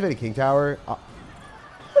 Also, we activated King Tower. What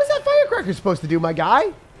is that Firecracker supposed to do, my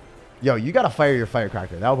guy? Yo, you got to fire your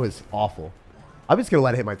Firecracker. That was awful. I'm just going to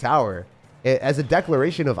let it hit my tower. As a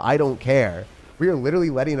declaration of I don't care. We are literally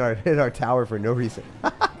letting it hit our tower for no reason.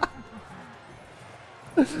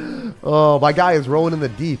 Oh, my guy is rolling in the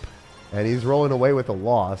deep. And he's rolling away with a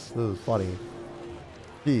loss. This is funny.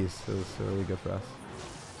 Jeez, this is really good for us.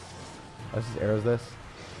 Let's just arrows this.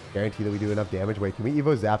 Guarantee that we do enough damage. Wait, can we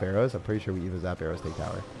Evo Zap arrows? I'm pretty sure we Evo Zap arrows take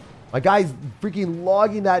tower. My guy's freaking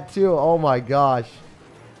logging that too. Oh my gosh.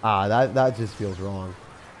 That just feels wrong.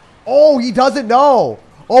 Oh, he doesn't know.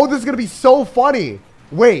 Oh, this is going to be so funny.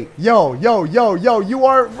 Wait, yo, you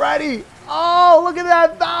aren't ready. Oh, look at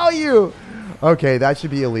that value. Okay, that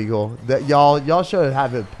should be illegal. That y'all should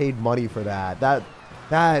have paid money for that.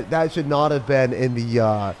 That should not have been in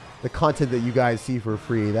the content that you guys see for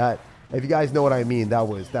free. That, if you guys know what I mean, that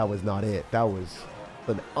was not it. That was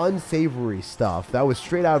an unsavory stuff. That was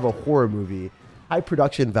straight out of a horror movie. High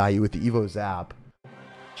production value with the Evo Zap.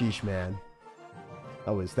 Sheesh, man.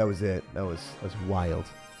 That was it. That's wild.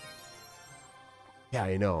 Yeah,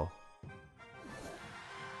 I know.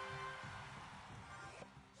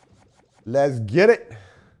 Let's get it.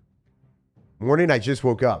 Morning, I just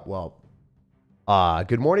woke up. Well,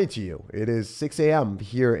 good morning to you. It is 6 a.m.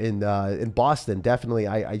 here in Boston. Definitely,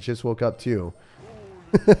 I just woke up too.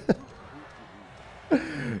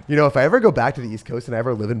 You know, if I ever go back to the East Coast and I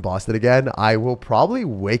ever live in Boston again, I will probably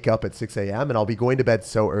wake up at 6 a.m. and I'll be going to bed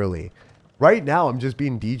so early. Right now, I'm just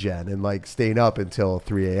being degen and like staying up until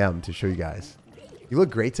 3 a.m. to show you guys. You look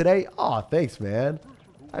great today. Oh, thanks, man.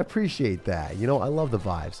 I appreciate that. You know, I love the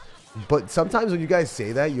vibes. But sometimes when you guys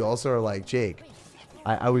say that, you also are like, Jake,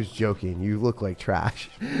 I was joking. You look like trash.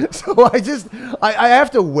 So I have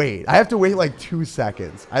to wait. I have to wait like 2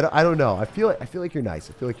 seconds. I don't know. I feel like you're nice.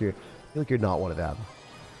 I feel like you're not one of them.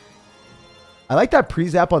 I like that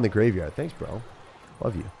pre-zap on the graveyard. Thanks, bro.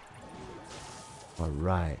 Love you. All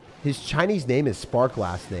right. His Chinese name is Spark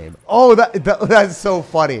last name. Oh, that's so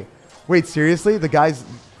funny. Wait, seriously?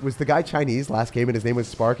 Was the guy Chinese last game and his name was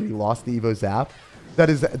Spark and he lost the Evo Zap? That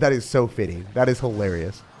is so fitting. That is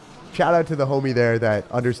hilarious. Shout out to the homie there that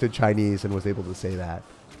understood Chinese and was able to say that.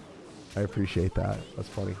 I appreciate that. That's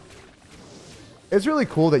funny. It's really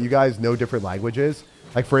cool that you guys know different languages.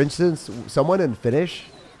 Like, for instance, someone in Finnish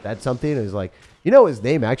said something and was like, you know, his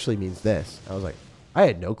name actually means this. I was like, I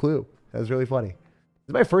had no clue. That was really funny. This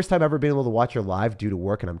is my first time ever being able to watch your live due to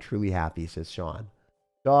work, and I'm truly happy, says Sean.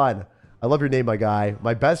 Sean, I love your name, my guy.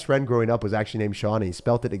 My best friend growing up was actually named Sean, and he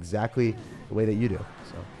spelt it exactly the way that you do.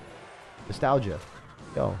 So, nostalgia.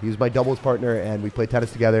 Yo, he was my doubles partner, and we played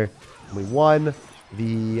tennis together, and we won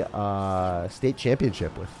the state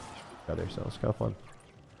championship with each other, so it's kind of fun.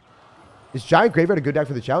 Is Giant Graveyard a good deck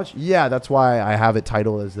for the challenge? Yeah, that's why I have it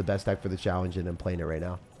titled as the best deck for the challenge, and I'm playing it right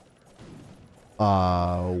now.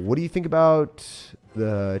 What do you think about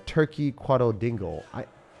the Turkey Quaddle-Dingle? I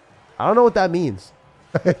don't know what that means.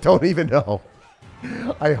 I don't even know.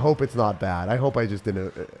 I hope it's not bad. I hope I just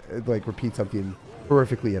didn't like repeat something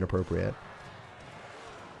horrifically inappropriate.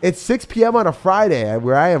 It's 6 p.m. on a Friday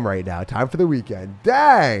where I am right now. Time for the weekend.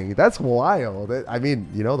 Dang, that's wild. I mean,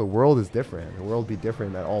 you know, the world is different. The world be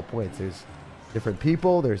different at all points. There's different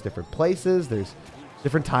people. There's different places. There's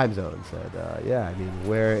different time zones. And yeah, I mean,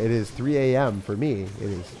 where it is 3 a.m. for me, it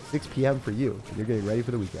is 6 p.m. for you. And you're getting ready for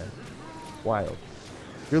the weekend. Wild.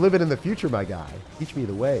 You're living in the future, my guy. Teach me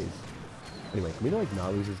the ways. Anyway, can we like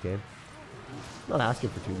not lose this game? I'm not asking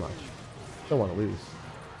for too much. Don't want to lose.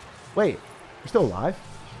 Wait, you're still alive?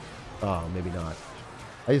 Oh, maybe not.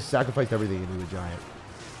 I just sacrificed everything into the giant.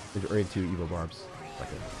 Or into Evo Barbs. Okay.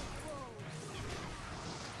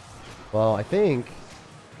 Well, I think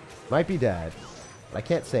might be dead. But I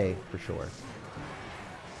can't say for sure.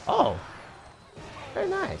 Oh. Very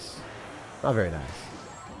nice. Not very nice.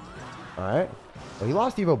 Alright. Well, he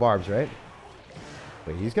lost Evo Barbs, right?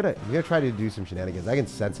 Wait, he's gonna try to do some shenanigans. I can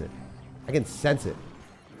sense it. I can sense it.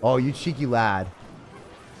 Oh, you cheeky lad.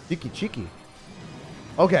 Cheeky.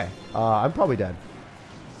 Okay, I'm probably dead.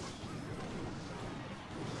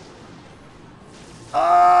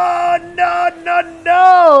 Oh,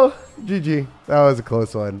 no. GG. That was a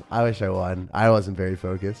close one. I wish I won. I wasn't very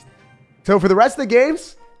focused. So for the rest of the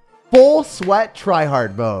games, full sweat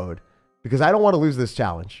tryhard mode. Because I don't want to lose this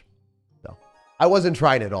challenge. No, I wasn't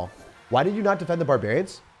trying at all. Why did you not defend the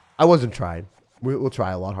barbarians? I wasn't trying. We'll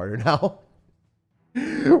try a lot harder now.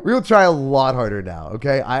 We'll try a lot harder now,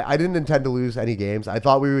 okay? I didn't intend to lose any games. I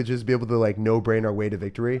thought we would just be able to, like, no-brain our way to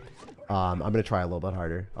victory. I'm going to try a little bit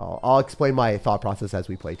harder. I'll explain my thought process as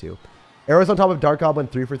we play, too. Arrows on top of Dark Goblin,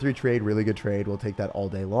 3-for-3 trade. Really good trade. We'll take that all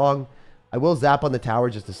day long. I will zap on the tower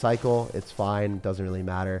just to cycle. It's fine. Doesn't really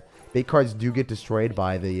matter. Bait cards do get destroyed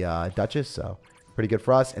by the Duchess, so pretty good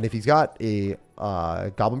for us. And if he's got a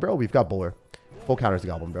Goblin Barrel, we've got Bowler. Full counters to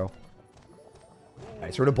Goblin Barrel.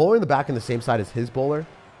 Alright, so we're going to bowler in the back on the same side as his bowler.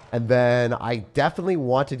 And then I definitely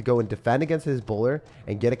wanted to go and defend against his bowler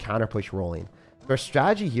and get a counter push rolling. So our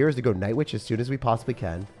strategy here is to go Night Witch as soon as we possibly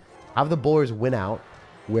can. Have the bowlers win out,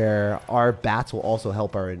 where our bats will also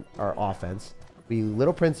help our offense. We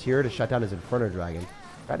Little Prince here to shut down his Inferno Dragon.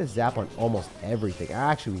 Try to zap on almost everything.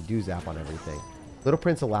 Actually, we do zap on everything. Little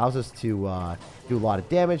Prince allows us to do a lot of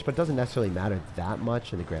damage, but doesn't necessarily matter that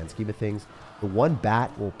much in the grand scheme of things. The one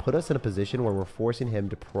bat will put us in a position where we're forcing him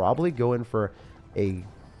to probably go in for a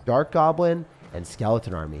Dark Goblin and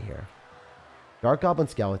Skeleton Army here. Dark Goblin,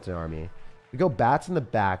 Skeleton Army. We go bats in the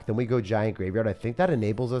back, then we go Giant Graveyard. I think that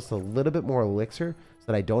enables us a little bit more elixir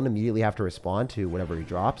so that I don't immediately have to respond to whatever he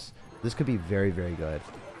drops. This could be very, very good.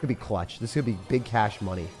 Could be clutch. This could be big cash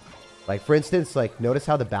money. Like, for instance, like, notice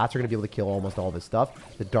how the bats are going to be able to kill almost all of his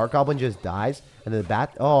stuff. The Dark Goblin just dies, and then the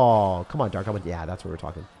bat... Oh, come on, Dark Goblin. Yeah, that's what we're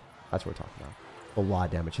talking. That's what we're talking about. A lot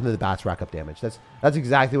of damage. And then the bats rack up damage. That's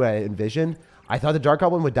exactly what I envisioned. I thought the Dark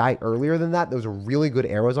Goblin would die earlier than that. Those were really good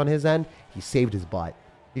arrows on his end. He saved his butt.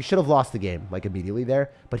 He should have lost the game, like, immediately there.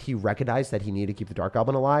 But he recognized that he needed to keep the Dark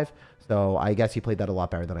Goblin alive. So I guess he played that a lot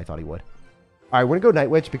better than I thought he would. All right, we're going to go Night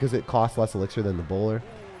Witch because it costs less elixir than the bowler.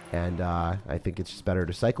 And I think it's just better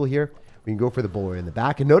to cycle here. We can go for the bowler in the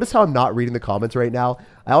back. And notice how I'm not reading the comments right now.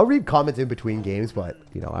 I'll read comments in between games, but,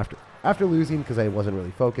 you know, after losing, because I wasn't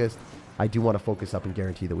really focused, I do want to focus up and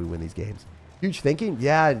guarantee that we win these games. Huge thinking.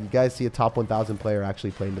 Yeah, you guys see a top 1,000 player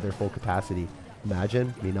actually playing to their full capacity.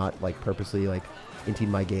 Imagine me not, like, purposely, like, inting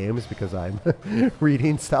my games because I'm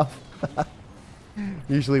reading stuff.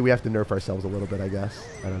 Usually we have to nerf ourselves a little bit, I guess.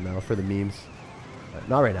 I don't know, for the memes. But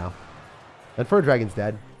not right now. And Fur Dragon's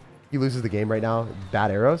dead. He loses the game right now.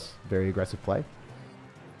 Bad arrows. Very aggressive play.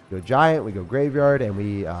 We go Giant, we go Graveyard, and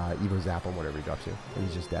we Evo Zap on whatever he drops to. And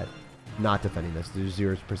he's just dead. Not defending this. There's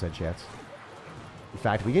 0% chance. In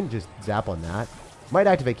fact, we can just zap on that. Might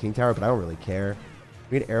activate King Tower, but I don't really care.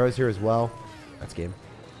 We get arrows here as well. That's game.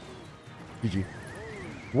 GG.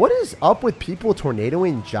 What is up with people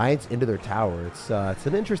tornadoing giants into their tower? It's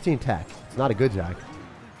an interesting tech. It's not a good tech.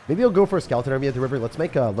 Maybe he'll go for a skeleton army at the river. Let's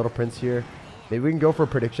make a little prince here. Maybe we can go for a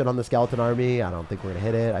prediction on the skeleton army. I don't think we're going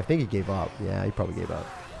to hit it. I think he gave up. Yeah, he probably gave up.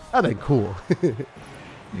 That'd been cool.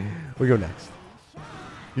 We go next.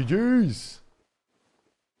 GG's.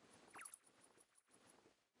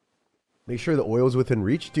 Make sure the oil's within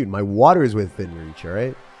reach. Dude, my water is within reach, all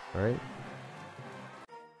right? All right.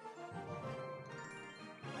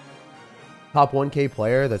 Top 1K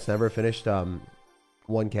player that's never finished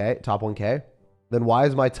 1K, top 1K. Then why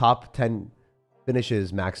is my top 10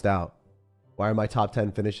 finishes maxed out? Why are my top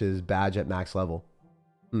 10 finishes badge at max level?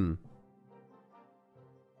 I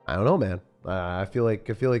don't know, man. I feel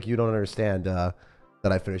like you don't understand that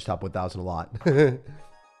I finished top 1,000 a lot.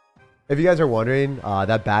 If you guys are wondering,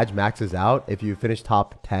 that badge maxes out if you finish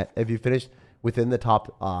top 10. If you finish within the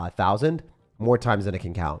top 1,000 more times than it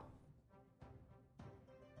can count.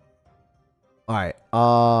 All right.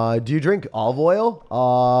 Do you drink olive oil?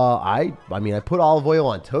 I mean, I put olive oil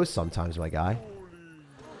on toast sometimes, my guy.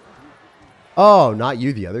 Oh, not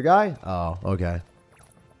you, the other guy? Oh, okay.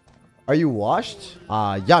 Are you washed?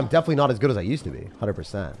 Yeah, I'm definitely not as good as I used to be.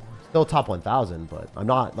 100%. Still top 1,000, but I'm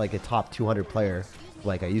not like a top 200 player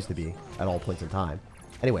like I used to be at all points in time.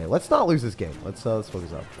 Anyway, let's not lose this game. Let's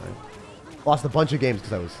focus up. Right? Lost a bunch of games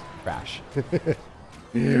because I was trash.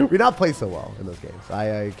 We not play so well in those games.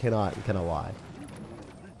 I cannot lie.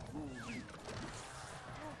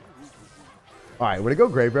 All right, we're gonna go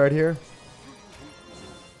graveyard here,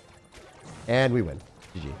 and we win.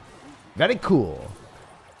 GG. Very cool.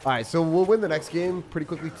 All right, so we'll win the next game pretty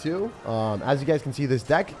quickly too. As you guys can see, this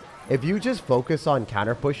deck, if you just focus on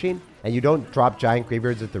counter pushing and you don't drop giant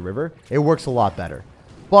graveyards at the river, it works a lot better.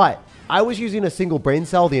 But I was using a single brain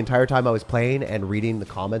cell the entire time I was playing and reading the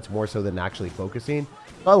comments more so than actually focusing.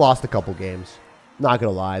 I lost a couple games. Not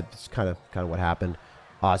gonna lie, it's kind of what happened.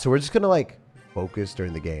 So we're just gonna like focus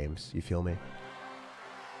during the games. You feel me?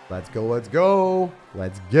 Let's go, let's go.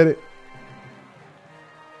 Let's get it.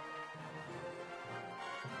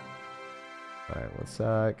 All right, one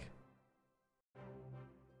sec.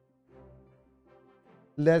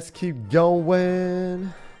 Let's keep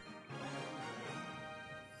going.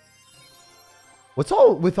 What's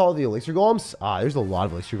all with all the elixir golems? There's a lot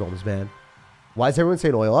of elixir golems, man. Why is everyone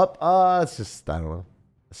saying oil up? It's just, I don't know.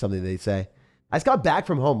 Something they say. I just got back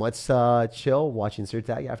from home. Let's chill watching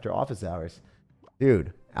SirTag after office hours.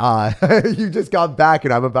 Dude, you just got back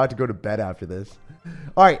and I'm about to go to bed after this.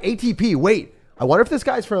 All right, ATP. Wait, I wonder if this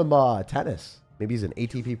guy's from tennis. Maybe he's an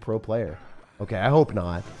ATP pro player. Okay, I hope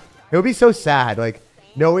not. It would be so sad, like,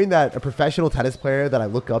 knowing that a professional tennis player that I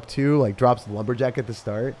look up to, like, drops lumberjack at the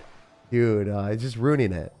start. Dude, it's just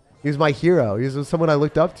ruining it. He was my hero. He was someone I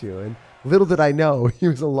looked up to, and little did I know he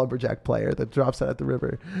was a lumberjack player that drops that at the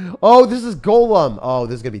river. Oh, this is Golem. Oh,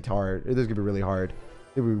 this is going to be hard. This is going to be really hard.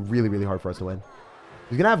 It'll be really, really hard for us to win.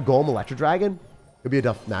 He's going to have Golem Electro Dragon. It'll be a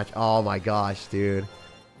tough match. Oh, my gosh, dude.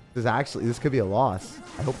 This could be a loss.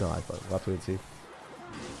 I hope not, but we'll have to wait and see.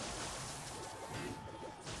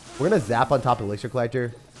 We're going to zap on top of Elixir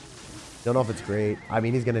Collector. Don't know if it's great. I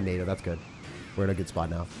mean, he's going to NATO. That's good. We're in a good spot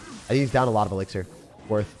now. I think he's down a lot of Elixir.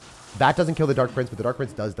 Worth. That doesn't kill the Dark Prince, but the Dark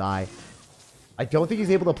Prince does die. I don't think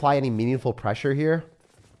he's able to apply any meaningful pressure here.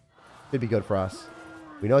 Could be good for us.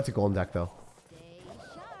 We know it's a Golem deck, though.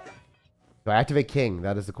 Do I activate King?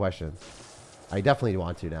 That is the question. I definitely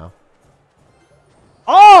want to now.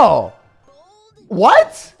 Oh!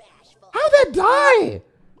 What? How'd that die?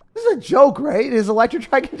 This is a joke, right? His Electro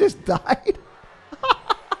Dragon just died?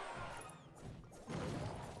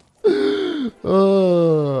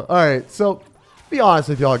 Alright, so be honest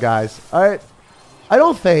with y'all guys. Alright, I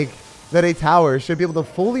don't think that a tower should be able to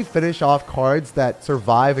fully finish off cards that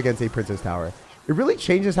survive against a Princess Tower. It really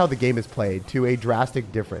changes how the game is played to a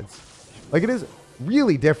drastic difference. Like, it is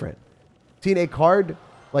really different. Seeing a card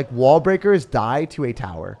like Wall Breakers die to a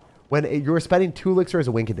tower when you're spending 2 elixir as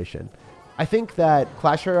a win condition. I think that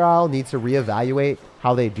Clash Royale needs to reevaluate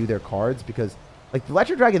how they do their cards, because like the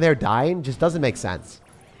Electro Dragon there dying just doesn't make sense.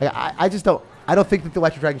 Like, I don't think that the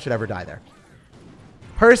Electro Dragon should ever die there.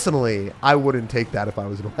 Personally, I wouldn't take that if I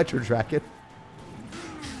was an Electro Dragon.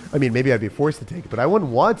 I mean, maybe I'd be forced to take it, but I wouldn't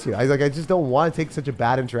want to. I just don't want to take such a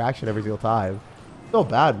bad interaction every single time. So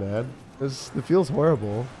bad, man. It feels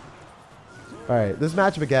horrible. Alright, this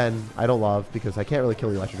matchup again, I don't love because I can't really kill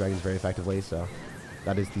the Electro Dragons very effectively, so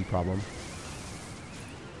that is the problem.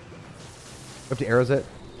 Have to arrows it.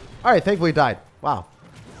 Alright, thankfully it died. Wow.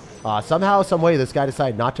 Somehow, some way, this guy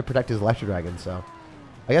decided not to protect his Electro Dragon, so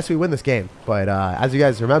I guess we win this game. But as you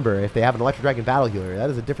guys remember, if they have an Electro Dragon battle healer,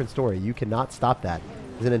 that is a different story. You cannot stop that.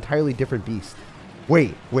 It's an entirely different beast.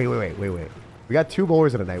 Wait. We got 2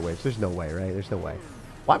 bowlers and a night witch. There's no way, right? There's no way.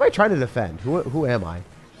 Why am I trying to defend? Who am I?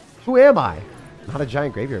 Who am I? Not a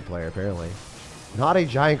giant graveyard player, apparently. Not a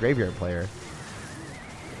giant graveyard player.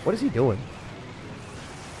 What is he doing?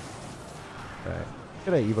 Alright. I'm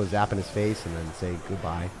gonna Evo Zap in his face and then say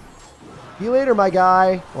goodbye. See you later, my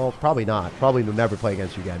guy. Well, probably not. Probably will never play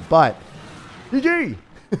against you again. But, GG!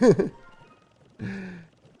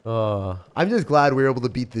 I'm just glad we were able to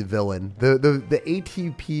beat the villain. The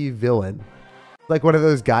ATP villain. Like one of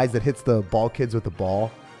those guys that hits the ball kids with the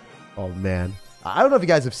ball. Oh, man. I don't know if you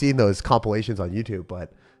guys have seen those compilations on YouTube,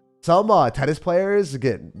 but some tennis players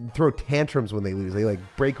throw tantrums when they lose. They like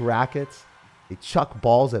break rackets. They chuck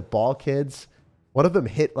balls at ball kids. One of them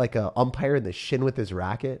hit like a umpire in the shin with his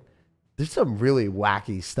racket. There's some really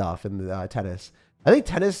wacky stuff in the tennis. I think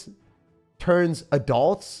tennis turns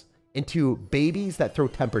adults into babies that throw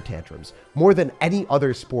temper tantrums more than any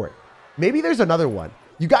other sport. Maybe there's another one.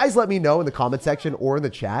 You guys let me know in the comment section or in the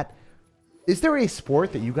chat. Is there a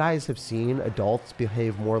sport that you guys have seen adults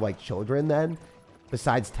behave more like children than,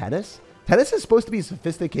 besides tennis? Tennis is supposed to be a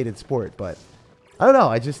sophisticated sport, but I don't know.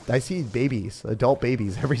 I see babies, adult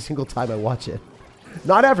babies, every single time I watch it.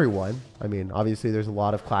 Not everyone. I mean, obviously there's a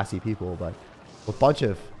lot of classy people, but a bunch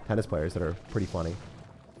of tennis players that are pretty funny.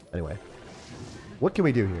 Anyway, what can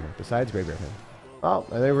we do here besides graveyard him? Oh,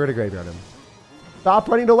 I think we're going to graveyard him. Stop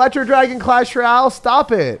running to Electro Dragon, Clash Royale.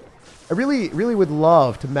 Stop it. I really would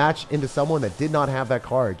love to match into someone that did not have that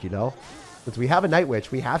card, you know? Since we have a Night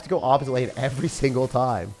Witch, we have to go opposite lane every single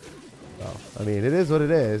time. So, I mean, it is what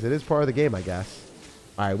it is. It is part of the game, I guess.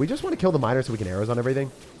 All right, we just want to kill the miner so we can arrows on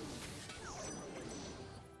everything.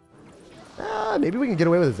 Maybe we can get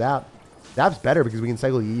away with a Zap. Zap's better because we can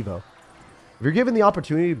cycle Evo. If you're given the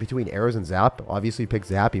opportunity between arrows and Zap, obviously pick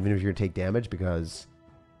Zap even if you're going to take damage because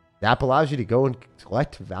Zap allows you to go and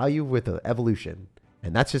collect value with the evolution.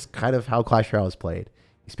 And that's just kind of how Clash Royale is played.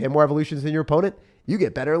 You spam more evolutions than your opponent, you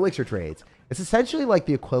get better elixir trades. It's essentially like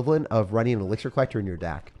the equivalent of running an elixir collector in your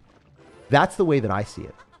deck. That's the way that I see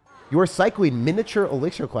it. You are cycling miniature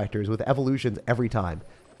elixir collectors with evolutions every time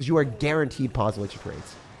because you are guaranteed positive elixir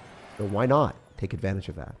trades. So why not take advantage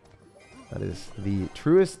of that? That is the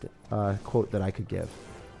truest quote that I could give.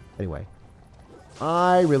 Anyway,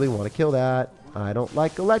 I really want to kill that. I don't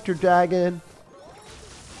like Electro Dragon.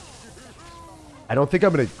 I don't think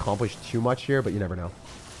I'm going to accomplish too much here, but you never know.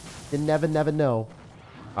 You never know.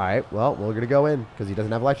 All right, well, we're going to go in because he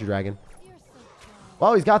doesn't have Electro Dragon.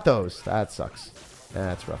 Well, he's got those. That sucks.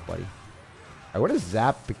 That's rough, buddy. All right, what is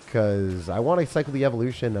Zap? Because I want to cycle the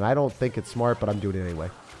evolution, and I don't think it's smart, but I'm doing it anyway.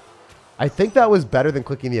 I think that was better than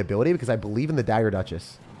clicking the ability because I believe in the Dagger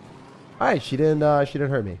Duchess. All right, she didn't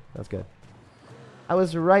hurt me. That's good. I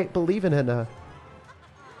was right believing in her.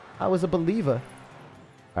 I was a believer.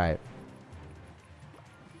 All right.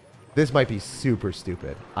 This might be super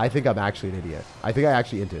stupid. I think I'm actually an idiot. I think I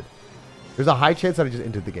actually inted. There's a high chance that I just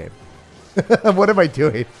entered the game. What am I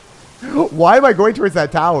doing? Why am I going towards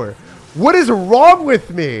that tower? What is wrong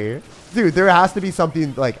with me? Dude, there has to be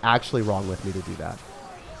something like actually wrong with me to do that.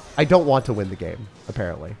 I don't want to win the game,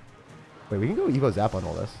 apparently. Wait, we can go Evo Zap on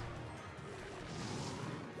all this.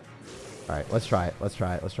 All right, let's try it. Let's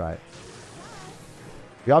try it. Let's try it.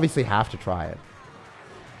 We obviously have to try it.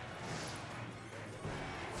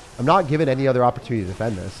 I'm not given any other opportunity to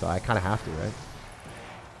defend this, so I kind of have to, right?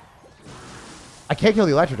 I can't kill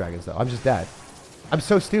the Electro Dragons, though. I'm just dead. I'm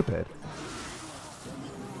so stupid.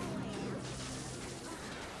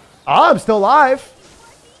 Oh, I'm still alive.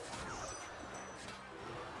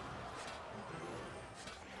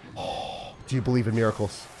 Oh, do you believe in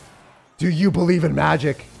miracles? Do you believe in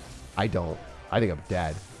magic? I don't. I think I'm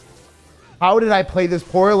dead. How did I play this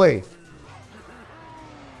poorly?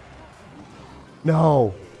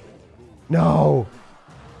 No. No.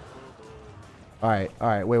 All right. All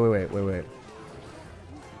right. Wait.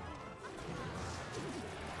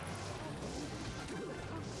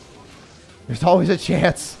 There's always a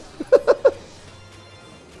chance.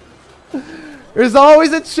 There's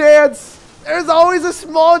always a chance. There's always a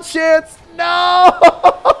small chance. No.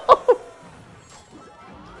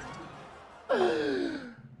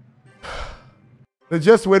 The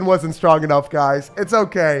just win wasn't strong enough, guys. It's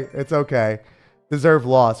okay. It's okay. Deserved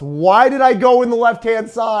loss. Why did I go in the left-hand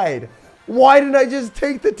side? Why didn't I just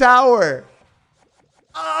take the tower?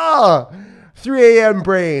 3 a.m.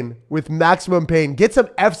 brain with maximum pain. Get some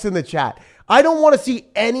F's in the chat. I don't want to see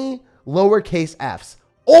any lowercase f's.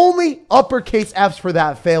 Only uppercase F's for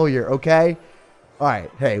that failure, okay? All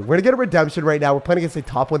right. Hey, we're going to get a redemption right now. We're playing against a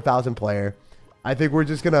top 1,000 player. I think we're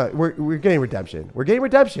just going to... We're getting redemption. We're getting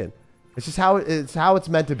redemption. It's just how it's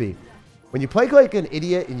meant to be. When you play like an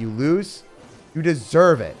idiot and you lose, You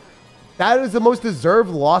deserve it. That is the most deserved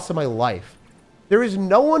loss of my life. There is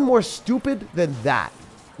no one more stupid than that.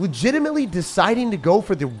 Legitimately deciding to go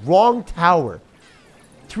for the wrong tower.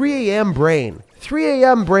 3 a.m. brain. 3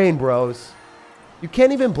 a.m. brain, bros. You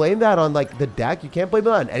can't even blame that on, like, the deck. You can't blame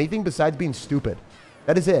it on anything besides being stupid.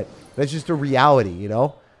 That is it. That's just a reality, you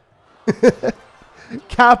know?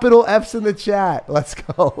 Capital F's in the chat. Let's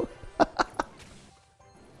go.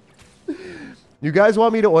 You guys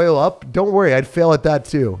want me to oil up? Don't worry, I'd fail at that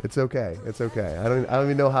too. It's okay. It's okay. I don't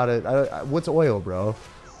even know how to. What's oil, bro?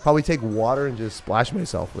 Probably take water and just splash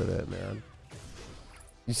myself with it, man.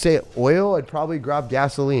 You say oil? I'd probably grab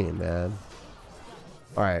gasoline, man.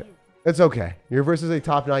 All right, it's okay. You're versus a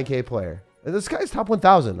top 9K player. This guy's top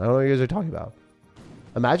 1,000. I don't know what you guys are talking about.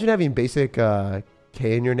 Imagine having basic K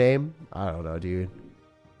in your name. I don't know, dude.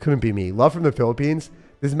 Couldn't be me. Love from the Philippines.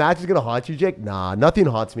 This match is gonna haunt you, Jake. Nah, nothing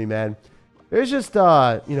haunts me, man. There's just,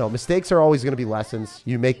 you know, mistakes are always going to be lessons.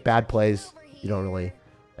 You make bad plays. You don't really,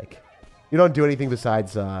 like, you don't do anything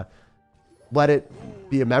besides let it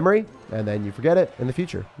be a memory, and then you forget it in the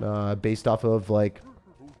future. Based off of, like,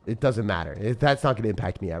 it doesn't matter. That's not going to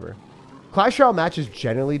impact me ever. Clash Royale matches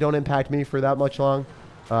generally don't impact me for that much long.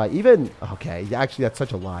 Okay, actually, that's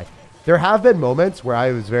such a lie. There have been moments where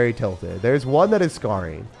I was very tilted. There's one that is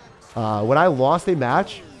scarring. When I lost a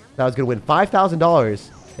match, that I was going to win $5,000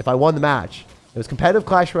 if I won the match. It was competitive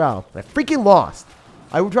Clash Royale. And I freaking lost.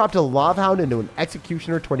 I dropped a Lava Hound into an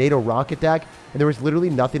Executioner Tornado Rocket deck, and there was literally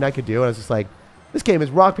nothing I could do. And I was just like, this game is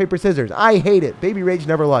rock, paper, scissors. I hate it. Baby Rage,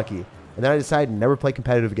 never lucky. And then I decided to never play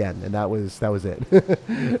competitive again. And that was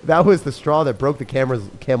it. That was the straw that broke the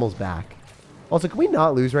camel's back. Also, can we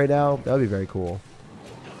not lose right now? That would be very cool.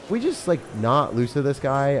 If we just, like, not lose to this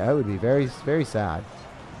guy, I would be very, very sad.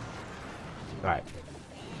 All right.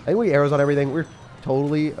 I think we arrows on everything. We're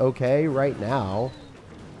totally okay right now,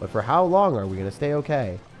 but for how long are we gonna stay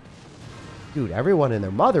okay? Dude, everyone and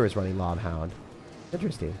their mother is running Lava Hound.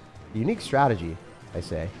 Interesting. Unique strategy, I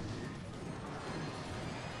say.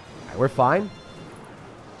 Alright, we're fine.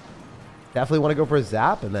 Definitely want to go for a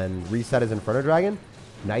zap and then reset his Inferno Dragon.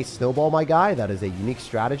 Nice snowball, my guy. That is a unique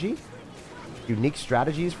strategy. Unique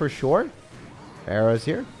strategies for sure. Arrows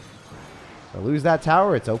here. I lose that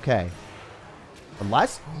tower, it's okay.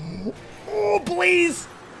 Unless... Oh, please!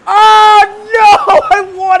 Oh, no! I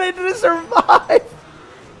wanted to survive!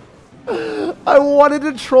 I wanted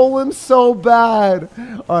to troll him so bad.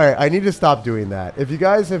 Alright, I need to stop doing that. If you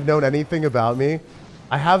guys have known anything about me,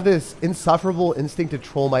 I have this insufferable instinct to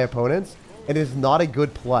troll my opponents, and it is not a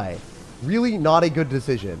good play. Really not a good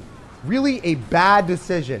decision. Really a bad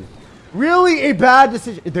decision. Really a bad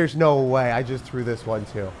decision. There's no way. I just threw this one,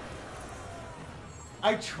 too.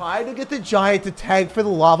 I tried to get the giant to tank for the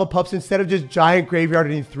lava pups instead of just giant graveyard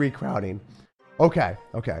and 3 crowning. Okay,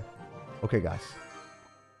 okay. Okay, guys.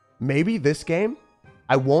 Maybe this game,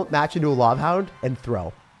 I won't match into a Lava Hound and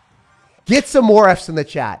throw. Get some more Fs in the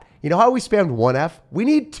chat. You know how we spammed 1 F? We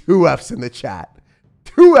need 2 Fs in the chat.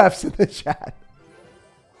 2 Fs in the chat.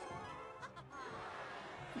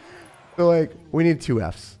 So, like, we need 2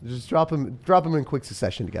 Fs. Just drop them in quick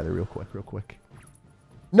succession together real quick.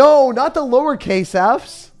 No, not the lowercase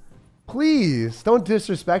Fs. Please, don't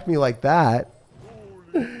disrespect me like that.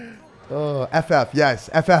 Oh, FF, yes,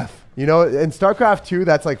 FF. You know, in StarCraft 2,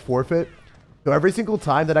 that's like forfeit. So every single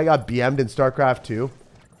time that I got BM'd in StarCraft 2,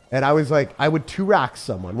 and I was like, I would 2-rack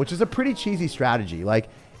someone, which is a pretty cheesy strategy. Like,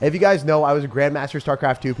 if you guys know, I was a Grandmaster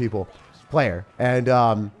StarCraft 2 player.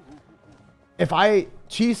 And if I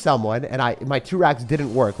cheese someone and my 2-racks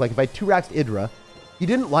didn't work, like if I 2-racked Idra, he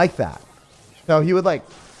didn't like that. So he would, like,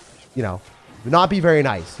 you know, not be very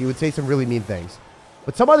nice. He would say some really mean things.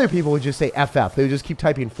 But some other people would just say FF. They would just keep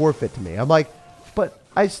typing forfeit to me. I'm like, but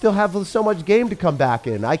I still have so much game to come back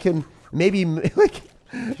in. I can maybe, like,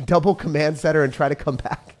 double command center and try to come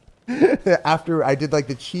back. After I did, like,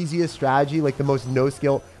 the cheesiest strategy, like the most no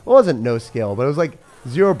skill. Well, it wasn't no skill, but it was, like,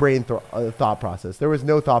 zero brain thought process. There was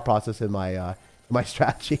no thought process in my, my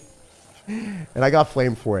strategy. And I got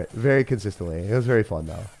flamed for it very consistently. It was very fun,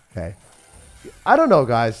 though. Okay. I don't know,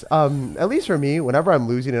 guys. At least for me, whenever I'm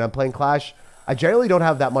losing and I'm playing Clash, I generally don't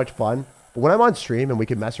have that much fun. But when I'm on stream and we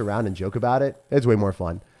can mess around and joke about it, it's way more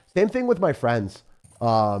fun. Same thing with my friends.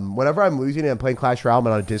 Whenever I'm losing and I'm playing Clash Royale, I'm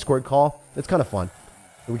on a Discord call. It's kind of fun.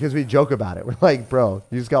 Because we joke about it. We're like, bro,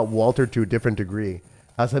 you just got Waltered to a different degree.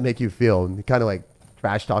 How's that make you feel? And you kind of like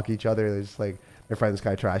trash talk each other. There's like, my friends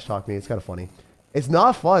kind of trash talk me. It's kind of funny. It's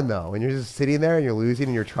not fun, though, when you're just sitting there and you're losing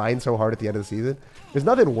and you're trying so hard at the end of the season. There's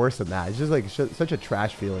nothing worse than that. It's just like such a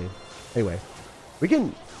trash feeling. Anyway, we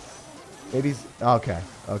can maybe... Okay,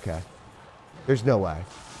 okay. There's no way.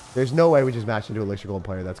 There's no way we just matched into Elixir Golden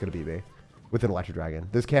player that's going to beat me. with an Electro Dragon.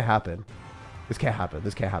 This can't happen. This can't happen.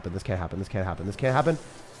 This can't happen. This can't happen. This can't happen. This can't happen.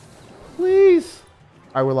 Please.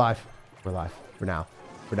 All right, we're live. We're live. For now.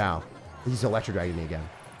 For now. He's Electro Dragon me again.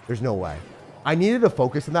 There's no way. I needed to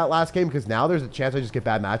focus in that last game because now there's a chance I just get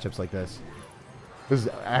bad matchups like this. This is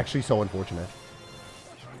actually so unfortunate.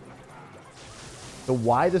 So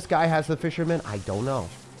why this guy has the Fisherman, I don't know.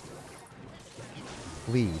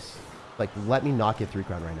 Please. Like, let me not get 3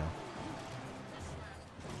 crown right now.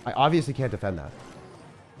 I obviously can't defend that.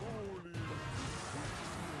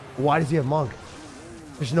 Why does he have Monk?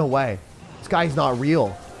 There's no way. This guy's not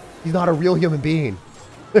real. He's not a real human being.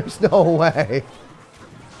 There's no way.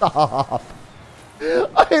 Stop.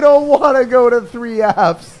 I don't want to go to 3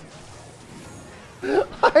 Fs.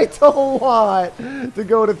 I don't want to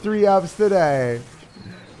go to 3 Fs today.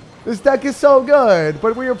 This deck is so good,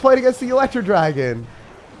 but we were playing against the Electro Dragon.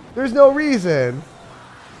 There's no reason.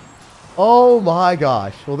 Oh my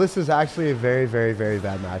gosh. Well, this is actually a very, very, very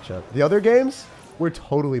bad matchup. The other games were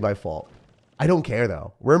totally my fault. I don't care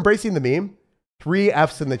though. We're embracing the meme. 3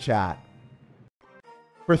 Fs in the chat.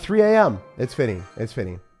 For 3 a.m. It's fitting. It's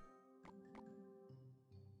fitting.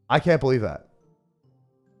 I can't believe that.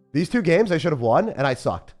 These 2 games I should have won and I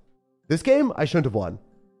sucked. This game I shouldn't have won.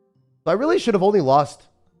 So I really should have only lost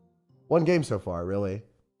 1 game so far, really.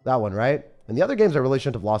 That one, right? And the other games I really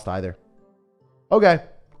shouldn't have lost either. Okay.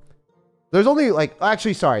 There's only like,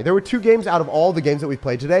 actually, sorry. There were 2 games out of all the games that we've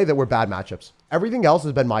played today that were bad matchups. Everything else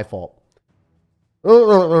has been my fault.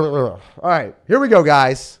 All right, here we go,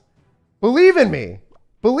 guys. Believe in me.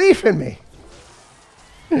 Believe in me.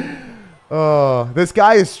 Oh, this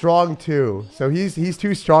guy is strong too. So he's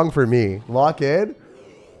too strong for me. Lock in.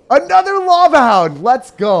 Another Lava Hound.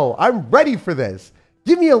 Let's go. I'm ready for this.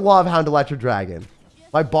 Give me a Lava Hound Electro Dragon.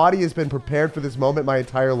 My body has been prepared for this moment my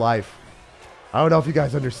entire life. I don't know if you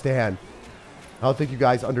guys understand. I don't think you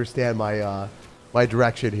guys understand my my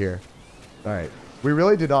direction here. All right. We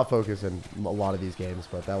really did not focus in a lot of these games,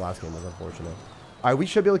 but that last game was unfortunate. All right, we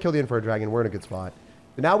should be able to kill the Inferno Dragon. We're in a good spot.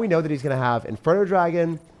 But now we know that he's going to have Inferno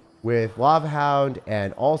Dragon with Lava Hound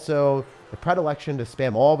and also the predilection to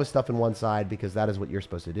spam all of his stuff in one side because that is what you're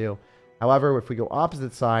supposed to do. However, if we go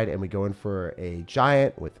opposite side and we go in for a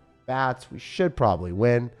Giant with Bats, we should probably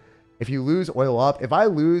win. If you lose, oil up. If I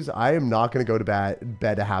lose, I am not going to go to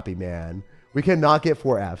bed a happy man. We cannot get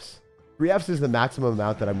 4 Fs. 3 Fs is the maximum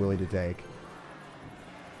amount that I'm willing to take.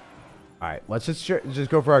 All right, let's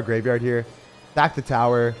just go for our graveyard here. Stack the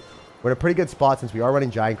tower. We're in a pretty good spot since we are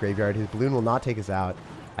running Giant Graveyard. His balloon will not take us out.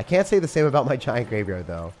 I can't say the same about my Giant Graveyard,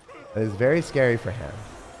 though. That is very scary for him.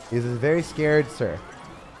 He's a very scared Sir.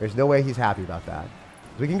 There's no way he's happy about that.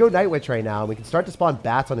 We can go Night Witch right now, and we can start to spawn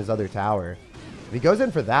bats on his other tower. If he goes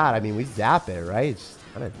in for that, I mean, we zap it, right? It's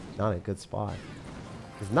just not a good spot.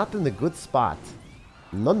 It's not in the good spot.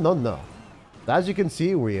 No, no, no. So as you can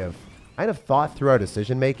see, we have kind of thought through our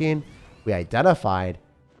decision-making. We identified,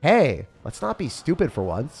 hey, let's not be stupid for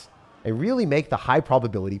once and really make the high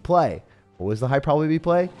probability play. What was the high probability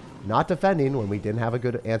play? Not defending when we didn't have a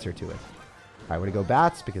good answer to it. All right, we're going to go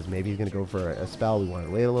Bats because maybe he's going to go for a spell. We want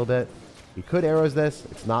to wait a little bit. We could arrows this.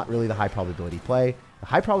 It's not really the high probability play. The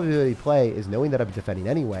high probability play is knowing that I'm defending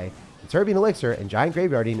anyway, conserving elixir, and Giant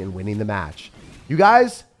Graveyarding and winning the match. You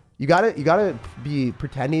guys, you gotta be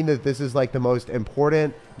pretending that this is like the most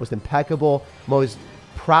important, most impeccable, most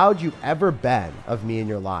proud you've ever been of me in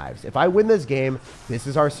your lives. If I win this game, this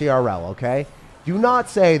is our CRL, okay? Do not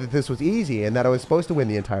say that this was easy and that I was supposed to win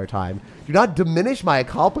the entire time. Do not diminish my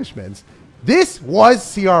accomplishments. This was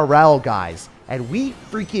CRL, guys. And we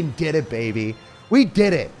freaking did it, baby. We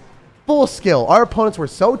did it. Full skill. Our opponents were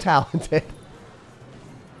so talented.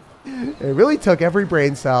 It really took every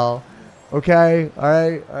brain cell. Okay? All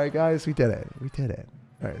right, guys. We did it. We did it.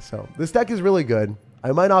 All right, so this deck is really good.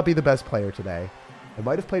 I might not be the best player today. I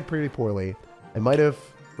might have played pretty poorly. I might have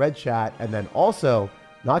read chat and then also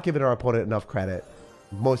not given our opponent enough credit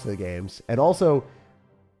most of the games. And also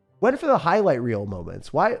went for the highlight reel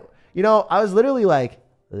moments. Why? You know, I was literally like,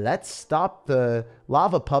 let's stop the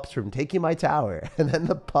lava pups from taking my tower. And then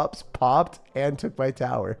the pups popped and took my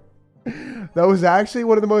tower. That was actually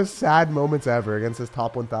one of the most sad moments ever against this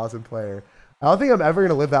top 1,000 player. I don't think I'm ever going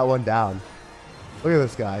to live that one down. Look at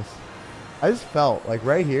this, guys. I just felt like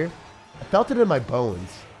right here, I felt it in my bones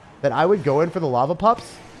that I would go in for the lava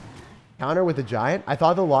pups, counter with the Giant. I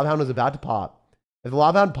thought the Lava Hound was about to pop. If the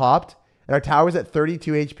Lava Hound popped and our tower was at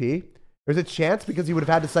 32 HP, there's a chance because he would have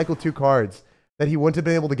had to cycle 2 cards that he wouldn't have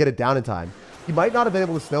been able to get it down in time. He might not have been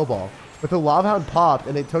able to snowball, but the Lava Hound popped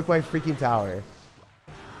and it took my freaking tower.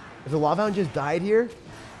 If the Lava Hound just died here,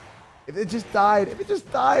 if it just died,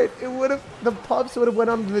 it would have, the pups would have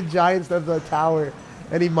went onto the Giant instead of the tower.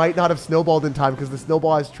 And he might not have snowballed in time because the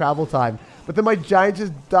snowball has travel time. But then my giant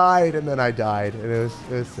just died, and then I died. And it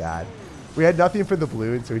was sad. We had nothing for the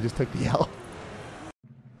balloon, so we just took the L.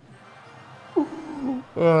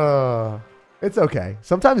 It's okay.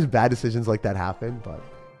 Sometimes bad decisions like that happen, but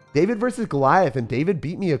David versus Goliath, and David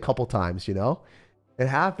beat me a couple times, you know? It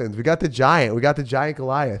happens. We got the giant. We got the giant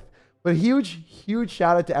Goliath. But huge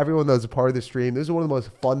shout out to everyone that was a part of the stream. This is one of the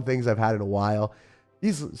most fun things I've had in a while.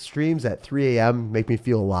 These streams at 3 a.m. make me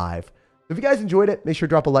feel alive. If you guys enjoyed it, make sure to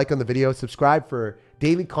drop a like on the video. Subscribe for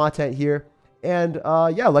daily content here. And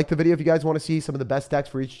yeah, like the video if you guys want to see some of the best decks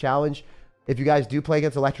for each challenge. If you guys do play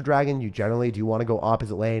against Electro Dragon, you generally do want to go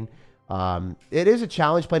opposite lane. It is a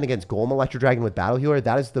challenge playing against Golem Electro Dragon with Battle Healer.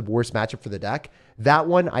 That is the worst matchup for the deck. That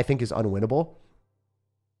one I think is unwinnable.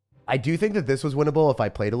 I do think that this was winnable if I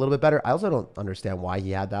played a little bit better. I also don't understand why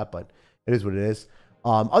he had that, but it is what it is.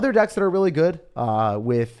 Other decks that are really good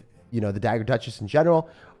with, you know, the Dagger Duchess in general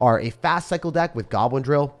are a fast cycle deck with Goblin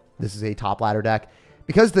Drill. This is a top ladder deck.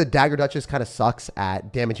 Because the Dagger Duchess kind of sucks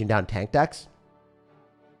at damaging down tank decks,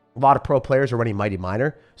 a lot of pro players are running Mighty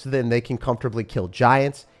Miner, so then they can comfortably kill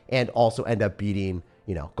giants and also end up beating,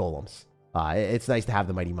 you know, golems. It's nice to have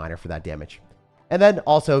the Mighty Miner for that damage. And then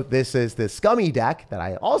also, this is the Scummy deck that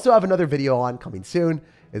I also have another video on coming soon.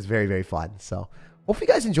 It's very, very fun. So hopefully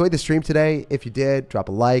you guys enjoyed the stream today. If you did, drop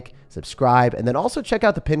a like, subscribe, and then also check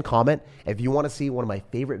out the pinned comment if you want to see one of my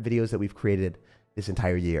favorite videos that we've created this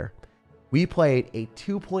entire year. We played a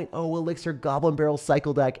 2.0 Elixir Goblin Barrel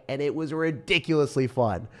Cycle deck, and it was ridiculously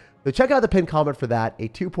fun. So check out the pinned comment for that, a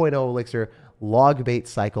 2.0 Elixir Log Bait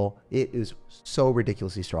Cycle. It is so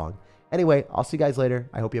ridiculously strong. Anyway, I'll see you guys later.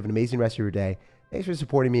 I hope you have an amazing rest of your day. Thanks for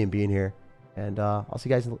supporting me and being here, and I'll see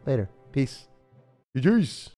you guys later. Peace. Peace.